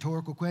this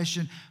rhetorical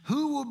question.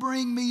 Who will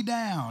bring me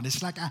down?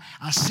 It's like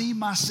I see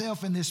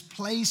myself in this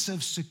place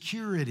of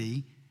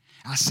security.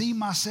 I see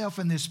myself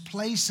in this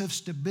place of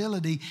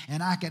stability,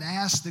 and I could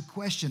ask the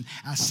question.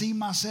 I see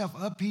myself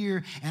up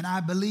here, and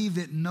I believe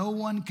that no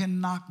one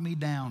can knock me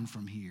down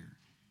from here.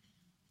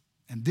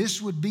 And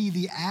this would be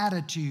the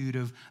attitude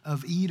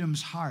of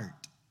Edom's heart.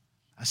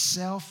 A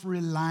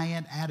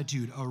self-reliant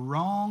attitude, a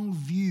wrong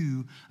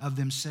view of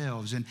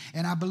themselves. And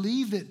I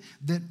believe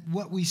that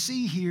what we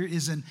see here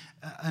is an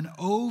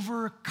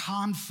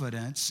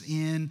overconfidence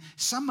in,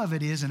 some of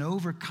it is an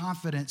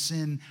overconfidence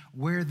in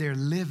where they're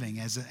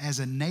living. As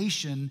a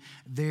nation,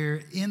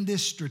 they're in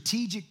this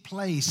strategic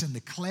place in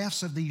the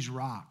clefts of these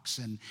rocks.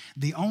 And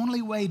the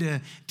only way to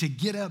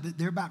get up,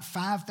 they're about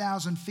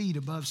 5,000 feet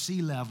above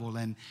sea level.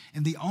 And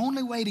the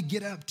only way to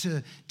get up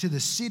to the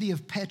city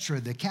of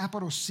Petra, the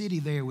capital city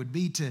there, would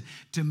be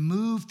to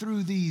move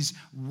through these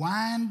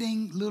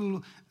winding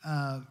little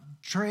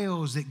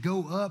trails that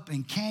go up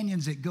and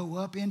canyons that go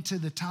up into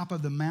the top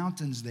of the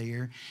mountains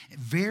there.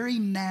 Very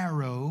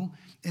narrow,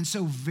 and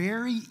so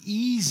very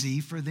easy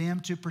for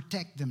them to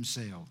protect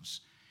themselves.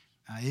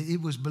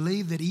 It was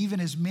believed that even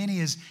as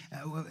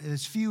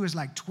few as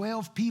like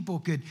 12 people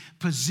could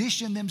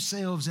position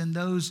themselves in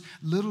those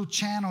little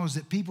channels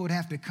that people would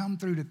have to come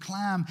through to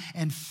climb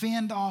and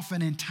fend off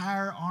an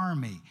entire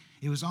army.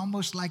 It was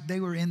almost like they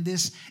were in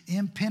this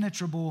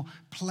impenetrable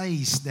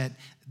place,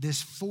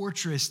 this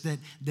fortress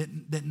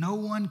that no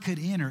one could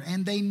enter.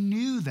 And they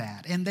knew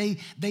that, and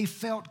they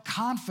felt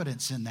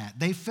confidence in that.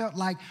 They felt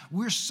like,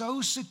 we're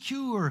so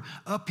secure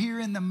up here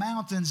in the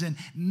mountains, and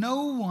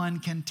no one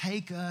can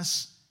take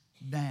us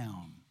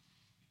down.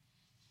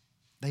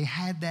 They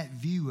had that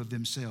view of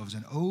themselves,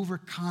 an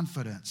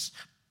overconfidence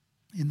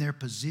in their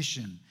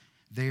position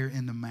there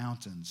in the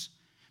mountains.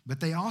 But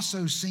they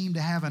also seemed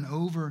to have an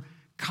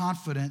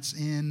overconfidence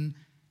in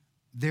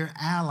their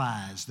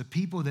allies, the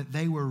people that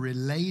they were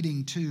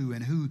relating to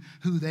and who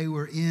they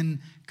were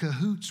in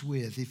cahoots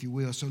with, if you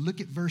will. So look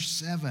at verse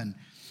 7.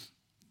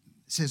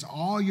 It says,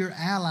 "All your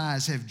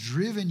allies have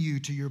driven you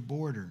to your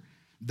border.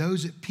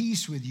 Those at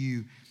peace with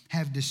you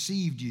have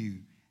deceived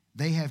you.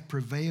 They have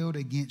prevailed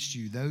against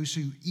you. Those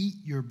who eat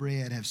your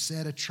bread have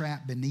set a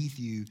trap beneath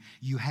you.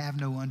 You have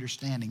no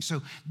understanding."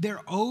 So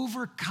they're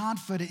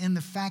overconfident in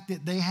the fact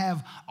that they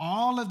have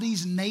all of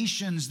these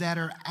nations that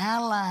are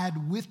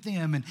allied with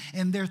them.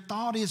 And their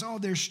thought is,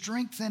 there's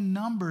strength in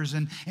numbers.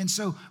 And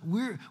so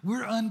we're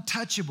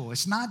untouchable.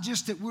 It's not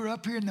just that we're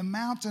up here in the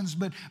mountains,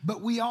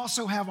 but we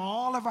also have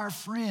all of our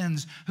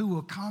friends who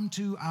will come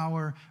to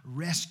our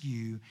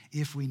rescue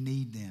if we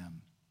need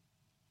them.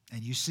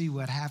 And you see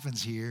what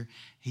happens here.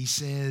 He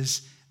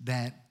says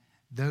that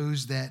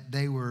those that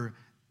they were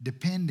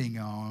depending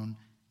on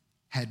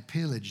had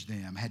pillaged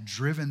them, had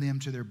driven them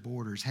to their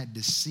borders, had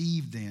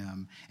deceived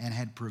them, and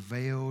had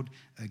prevailed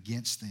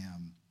against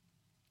them.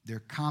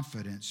 Their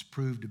confidence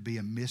proved to be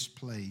a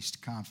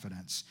misplaced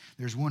confidence.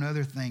 There's one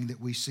other thing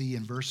that we see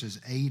in verses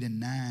 8 and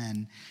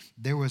 9.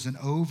 There was an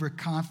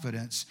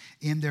overconfidence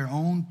in their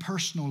own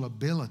personal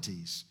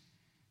abilities.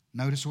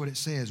 Notice what it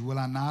says. "Will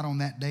I not on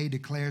that day,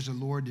 declares the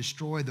Lord,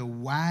 destroy the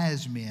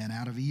wise men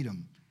out of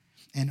Edom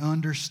and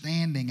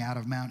understanding out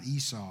of Mount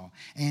Esau,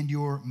 and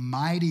your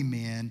mighty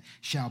men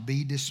shall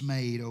be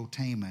dismayed, O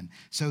Teman,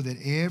 so that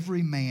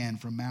every man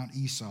from Mount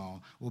Esau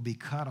will be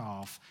cut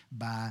off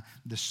by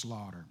the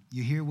slaughter."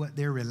 You hear what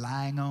they're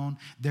relying on?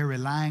 They're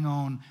relying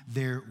on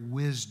their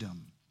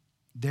wisdom.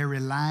 They're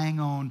relying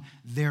on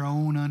their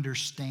own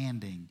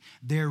understanding.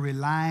 They're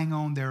relying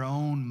on their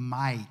own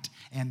might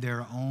and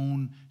their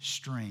own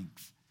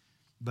strength.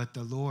 But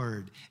the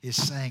Lord is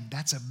saying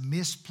that's a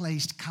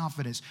misplaced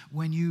confidence.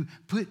 When you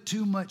put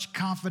too much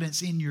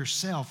confidence in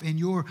yourself, in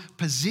your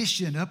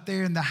position up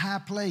there in the high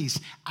place,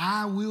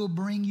 I will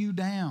bring you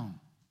down.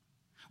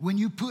 When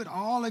you put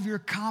all of your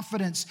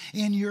confidence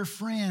in your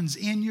friends,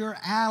 in your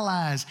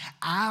allies,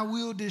 I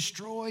will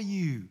destroy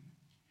you.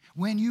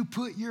 When you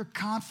put your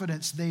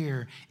confidence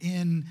there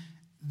in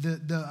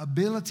the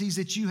abilities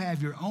that you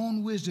have, your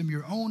own wisdom,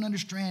 your own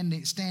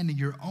understanding,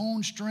 your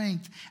own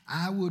strength,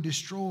 I will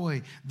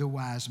destroy the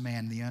wise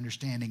man, the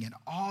understanding, and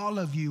all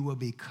of you will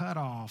be cut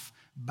off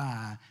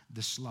by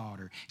the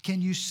slaughter.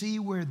 Can you see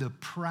where the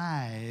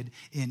pride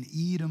in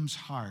Edom's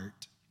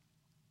heart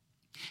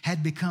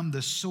had become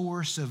the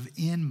source of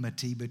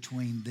enmity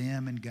between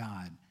them and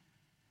God?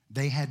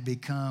 They had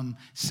become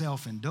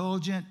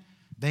self-indulgent.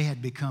 They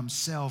had become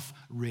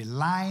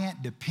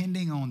self-reliant,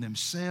 depending on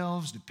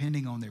themselves,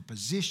 depending on their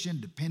position,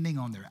 depending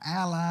on their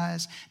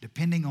allies,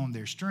 depending on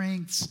their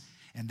strengths,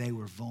 and they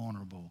were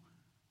vulnerable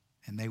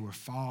And they were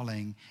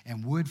falling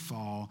and would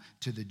fall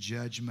to the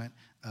judgment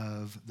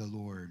of the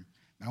Lord.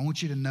 I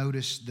want you to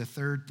notice the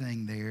third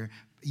thing there.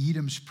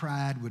 Edom's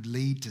pride would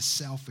lead to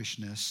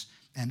selfishness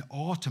and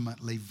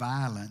ultimately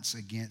violence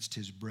against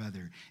his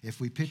brother. If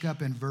we pick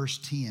up in verse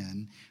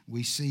 10,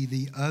 we see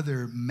the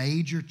other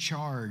major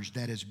charge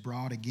that is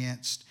brought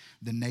against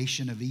the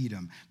nation of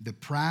Edom. The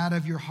pride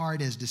of your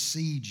heart has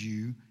deceived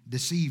you.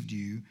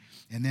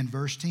 And then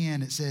verse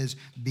 10, it says,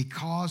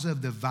 because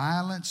of the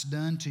violence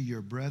done to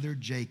your brother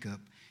Jacob,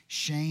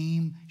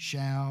 shame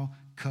shall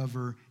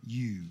cover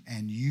you,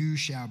 and you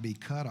shall be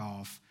cut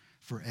off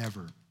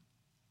forever.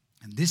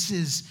 And this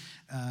is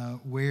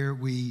where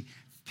we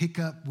pick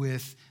up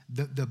with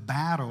the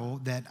battle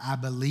that I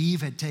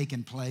believe had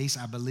taken place.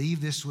 I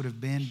believe this would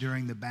have been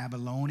during the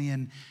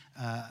Babylonian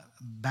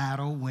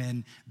battle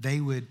when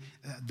they would,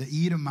 the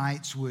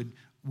Edomites would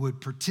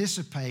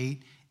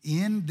participate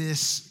in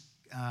this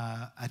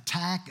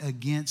attack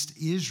against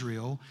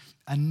Israel.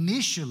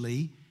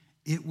 Initially,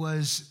 it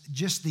was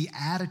just the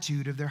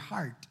attitude of their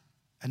heart.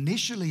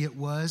 Initially it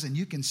was, and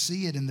you can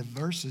see it in the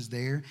verses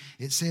there,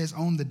 it says,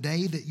 on the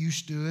day that you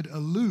stood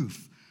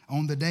aloof,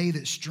 on the day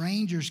that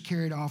strangers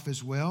carried off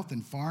his wealth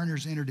and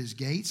foreigners entered his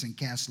gates and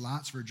cast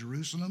lots for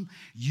Jerusalem,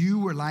 you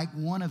were like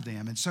one of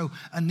them. And so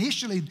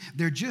initially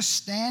they're just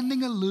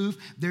standing aloof,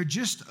 they're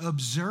just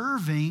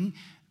observing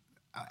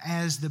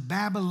as the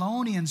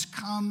Babylonians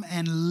come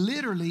and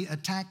literally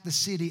attack the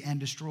city and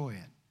destroy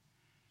it.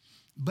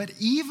 But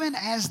even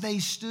as they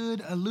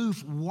stood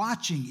aloof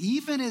watching,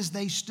 even as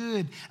they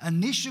stood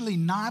initially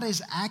not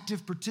as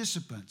active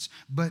participants,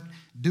 but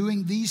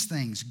doing these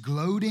things,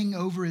 gloating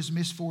over his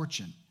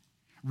misfortune,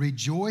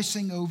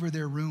 rejoicing over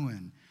their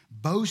ruin,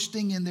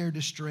 boasting in their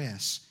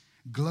distress,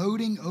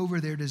 gloating over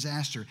their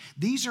disaster.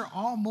 These are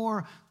all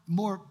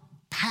more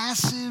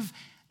passive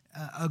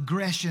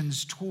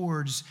aggressions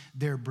towards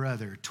their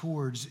brother,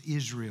 towards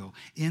Israel,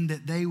 in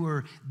that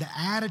the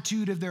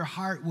attitude of their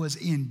heart was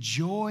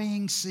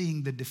enjoying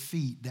seeing the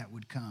defeat that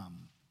would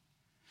come.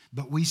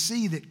 But we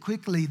see that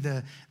quickly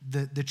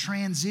the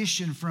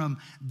transition from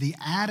the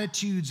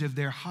attitudes of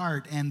their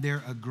heart and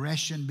their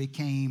aggression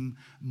became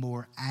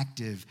more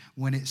active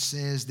when it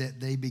says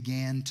that they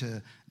began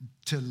to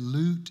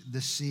loot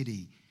the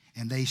city.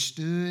 And they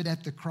stood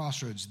at the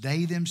crossroads.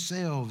 They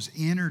themselves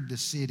entered the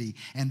city,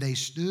 and they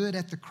stood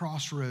at the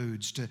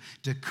crossroads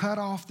to cut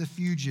off the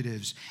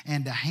fugitives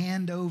and to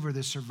hand over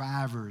the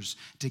survivors,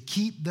 to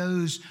keep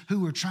those who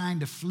were trying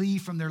to flee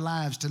from their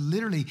lives, to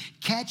literally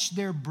catch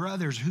their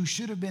brothers who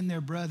should have been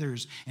their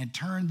brothers and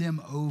turn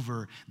them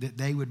over that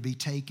they would be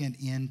taken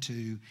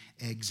into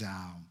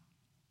exile.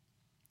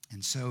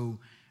 And so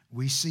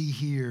we see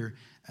here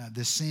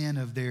the sin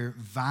of their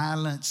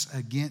violence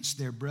against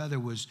their brother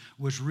was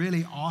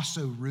really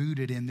also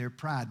rooted in their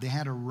pride. They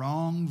had a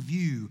wrong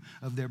view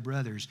of their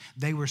brothers.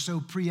 They were so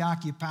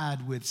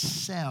preoccupied with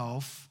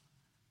self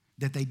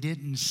that they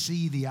didn't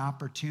see the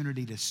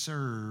opportunity to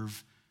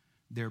serve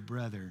their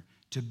brother,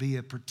 to be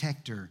a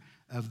protector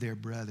of their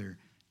brother,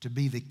 to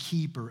be the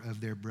keeper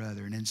of their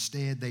brother. And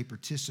instead, they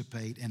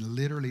participate and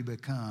literally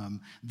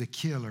become the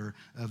killer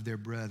of their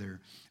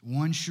brother.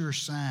 One sure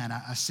sign,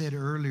 I said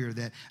earlier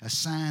that a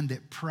sign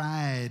that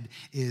pride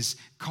is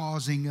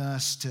causing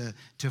us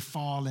to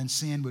fall in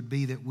sin would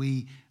be that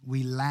we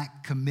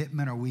lack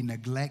commitment or we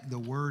neglect the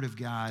Word of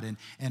God. And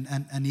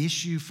an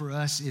issue for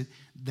us is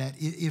that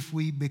if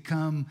we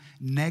become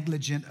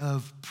negligent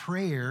of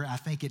prayer, I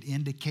think it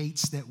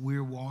indicates that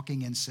we're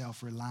walking in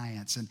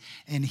self-reliance.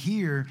 And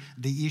here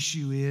the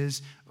issue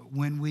is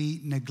when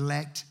we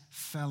neglect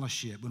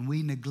fellowship, when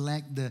we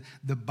neglect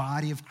the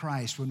body of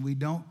Christ, when we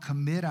don't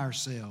commit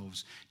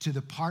ourselves to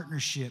the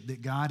partnership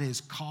that God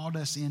has called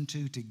us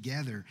into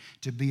together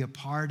to be a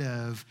part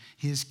of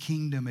His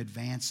kingdom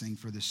advancing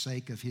for the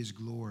sake of His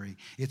glory.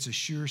 It's a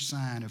sure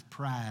sign of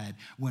pride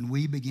when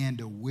we begin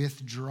to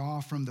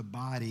withdraw from the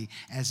body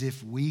as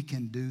if we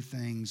can do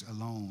things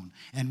alone.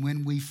 And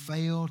when we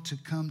fail to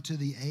come to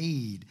the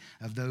aid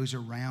of those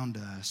around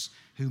us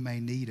who may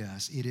need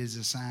us, it is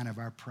a sign of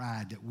our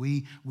pride that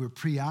we're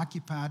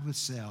preoccupied with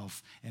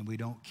self and we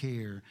don't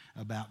care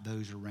about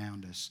those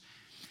around us.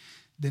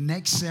 The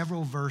next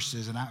several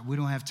verses, and we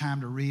don't have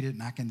time to read it,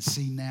 and I can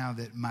see now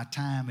that my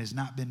time has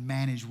not been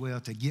managed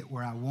well to get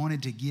where I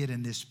wanted to get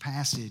in this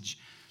passage.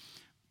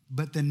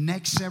 But the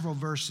next several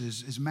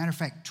verses, as a matter of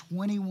fact,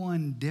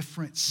 21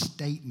 different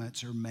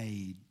statements are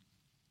made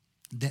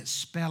that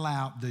spell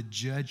out the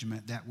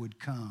judgment that would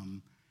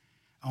come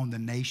on the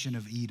nation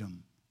of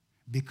Edom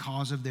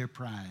because of their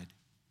pride,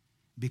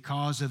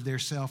 because of their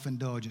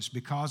self-indulgence,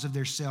 because of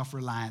their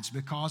self-reliance,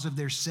 because of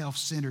their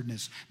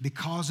self-centeredness,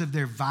 because of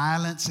their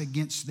violence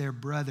against their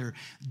brother.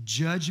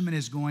 Judgment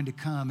is going to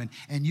come.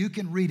 And you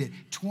can read it,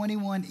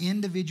 21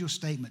 individual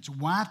statements.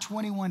 Why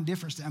 21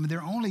 different statements? I mean, there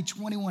are only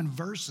 21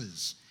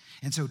 verses.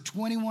 And so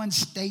 21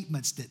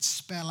 statements that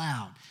spell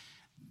out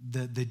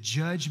the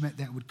judgment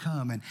that would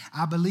come. And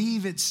I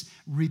believe it's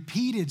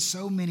repeated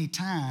so many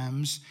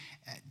times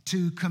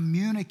to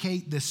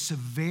communicate the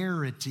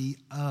severity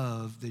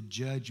of the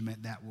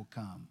judgment that will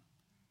come.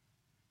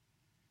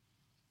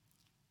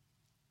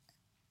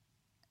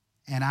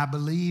 And I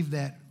believe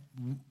that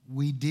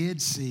we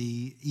did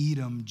see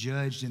Edom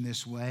judged in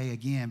this way.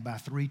 Again, by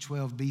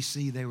 312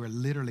 BC, they were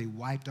literally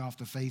wiped off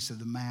the face of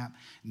the map,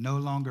 no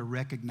longer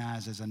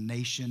recognized as a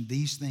nation.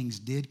 These things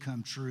did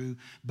come true,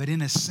 but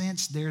in a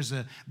sense, there's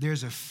a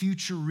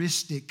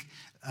futuristic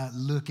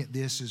look at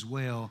this as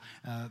well.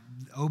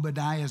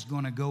 Obadiah is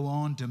going to go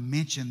on to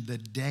mention the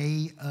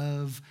day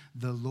of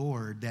the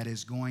Lord that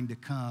is going to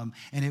come.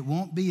 And it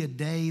won't be a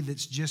day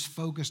that's just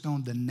focused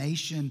on the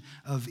nation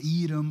of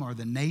Edom or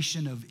the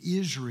nation of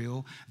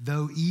Israel,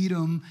 though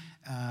Edom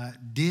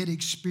did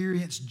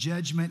experience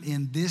judgment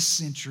in this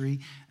century,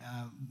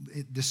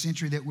 the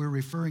century that we're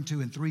referring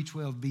to in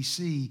 312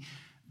 BC.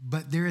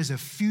 But there is a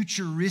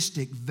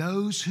futuristic,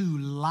 those who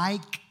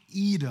like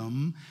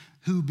Edom,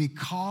 who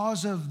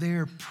because of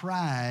their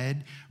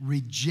pride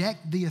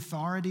reject the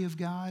authority of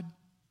God,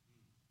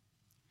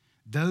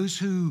 those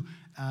who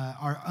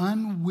are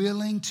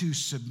unwilling to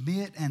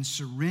submit and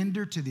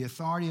surrender to the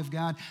authority of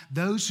God,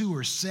 those who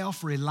are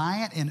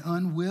self-reliant and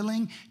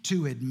unwilling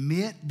to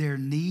admit their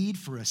need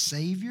for a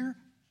Savior,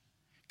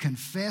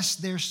 confess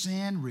their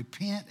sin,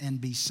 repent, and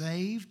be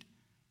saved,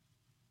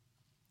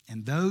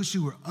 and those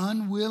who are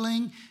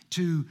unwilling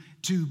to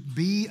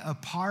be a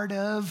part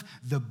of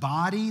the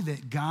body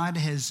that God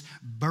has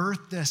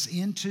birthed us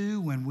into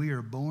when we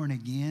are born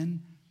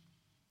again.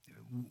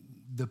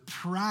 The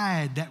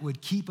pride that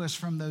would keep us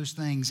from those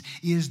things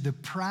is the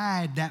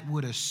pride that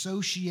would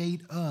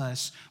associate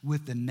us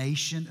with the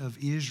nation of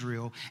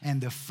Israel.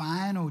 And the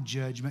final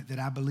judgment that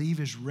I believe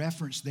is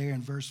referenced there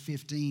in verse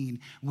 15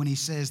 when he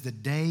says the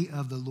day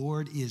of the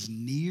Lord is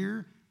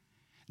near.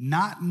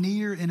 Not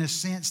near in a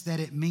sense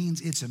that it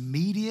means it's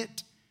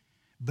immediate,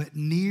 but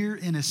near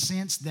in a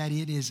sense that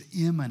it is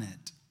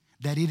imminent,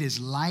 that it is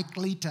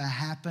likely to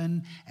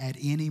happen at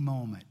any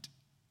moment.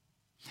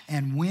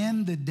 And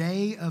when the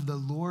day of the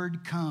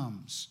Lord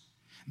comes,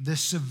 the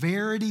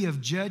severity of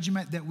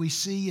judgment that we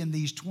see in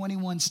these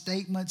 21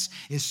 statements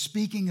is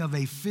speaking of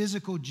a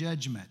physical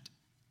judgment.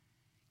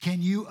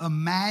 Can you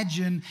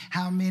imagine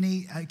how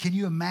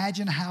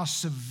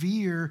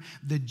severe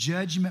the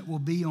judgment will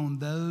be on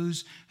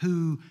those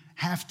who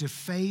have to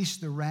face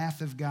the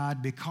wrath of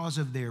God because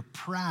of their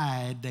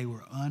pride? They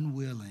were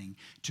unwilling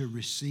to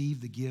receive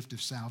the gift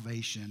of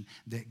salvation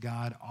that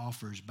God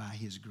offers by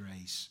His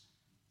grace.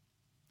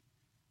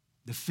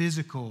 The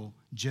physical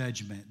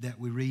judgment that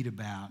we read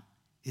about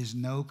is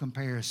no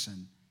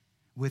comparison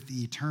with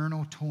the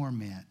eternal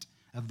torment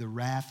of the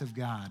wrath of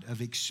God,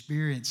 of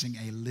experiencing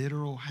a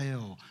literal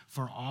hell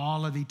for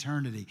all of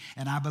eternity.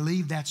 And I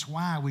believe that's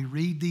why we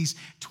read these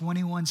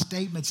 21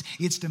 statements.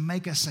 It's to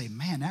make us say,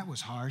 man, that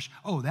was harsh.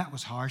 Oh, that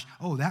was harsh.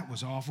 Oh, that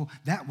was awful.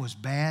 That was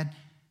bad.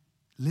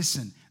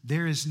 Listen,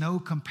 there is no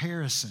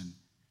comparison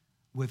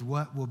with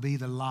what will be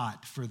the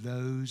lot for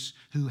those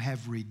who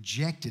have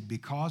rejected,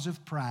 because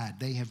of pride,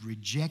 they have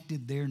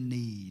rejected their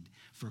need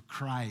for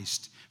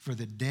Christ, for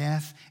the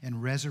death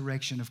and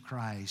resurrection of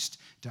Christ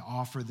to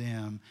offer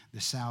them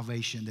the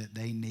salvation that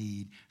they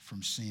need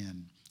from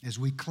sin. As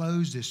we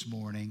close this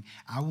morning,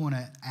 I want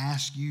to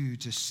ask you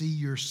to see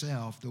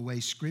yourself the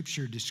way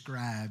Scripture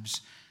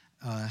describes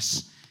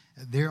us.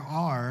 There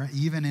are,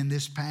 even in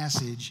this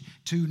passage,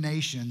 two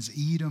nations,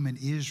 Edom and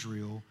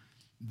Israel.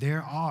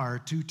 There are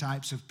two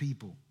types of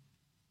people.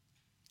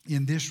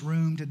 In this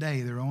room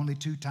today, there are only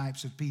two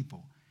types of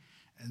people: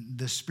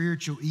 the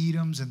spiritual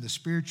Edoms and the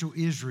spiritual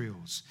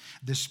Israels.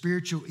 The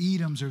spiritual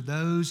Edoms are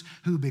those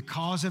who,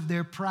 because of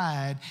their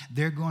pride,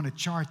 they're going to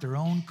chart their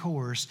own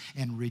course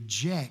and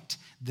reject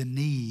the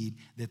need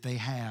that they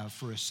have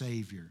for a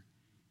Savior.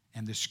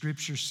 And the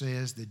Scripture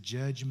says the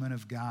judgment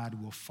of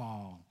God will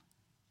fall.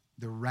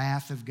 The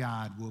wrath of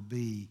God will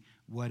be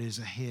what is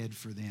ahead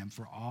for them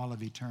for all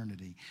of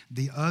eternity.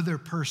 The other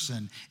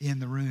person in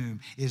the room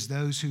is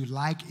those who,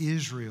 like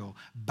Israel,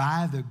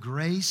 by the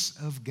grace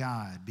of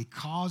God,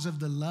 because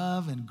of the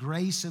love and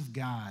grace of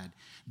God,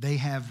 they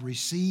have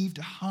received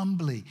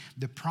humbly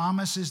the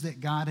promises that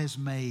God has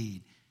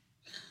made.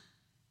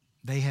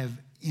 They have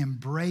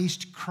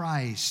embraced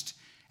Christ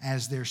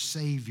as their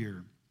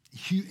Savior.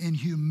 In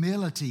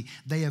humility,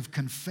 they have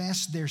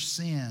confessed their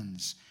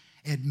sins,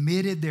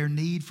 admitted their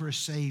need for a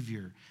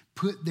Savior,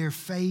 put their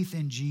faith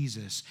in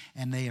Jesus,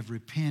 and they have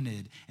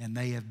repented and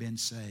they have been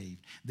saved.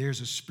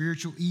 There's a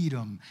spiritual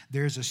Edom.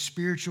 There's a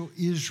spiritual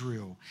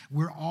Israel.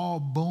 We're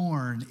all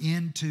born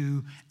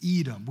into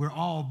Edom. We're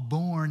all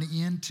born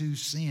into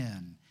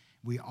sin.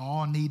 We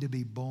all need to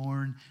be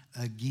born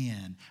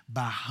again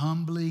by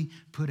humbly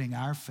putting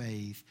our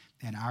faith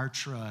and our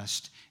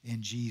trust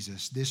in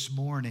Jesus. This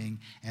morning,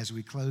 as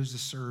we close the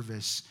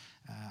service,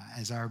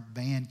 as our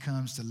band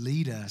comes to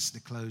lead us to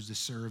close the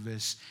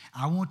service,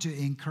 I want to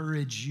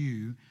encourage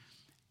you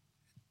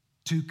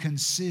to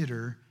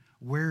consider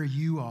where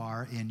you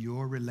are in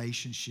your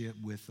relationship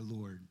with the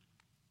Lord.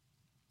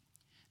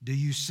 Do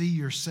you see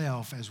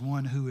yourself as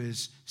one who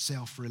is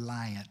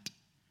self-reliant?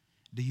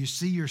 Do you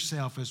see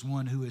yourself as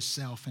one who is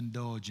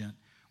self-indulgent,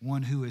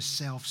 one who is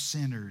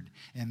self-centered,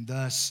 and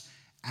thus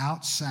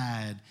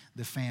outside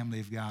the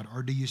family of God?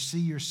 Or do you see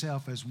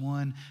yourself as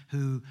one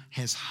who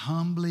has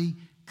humbly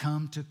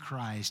come to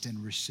Christ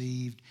and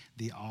received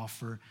the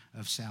offer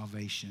of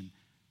salvation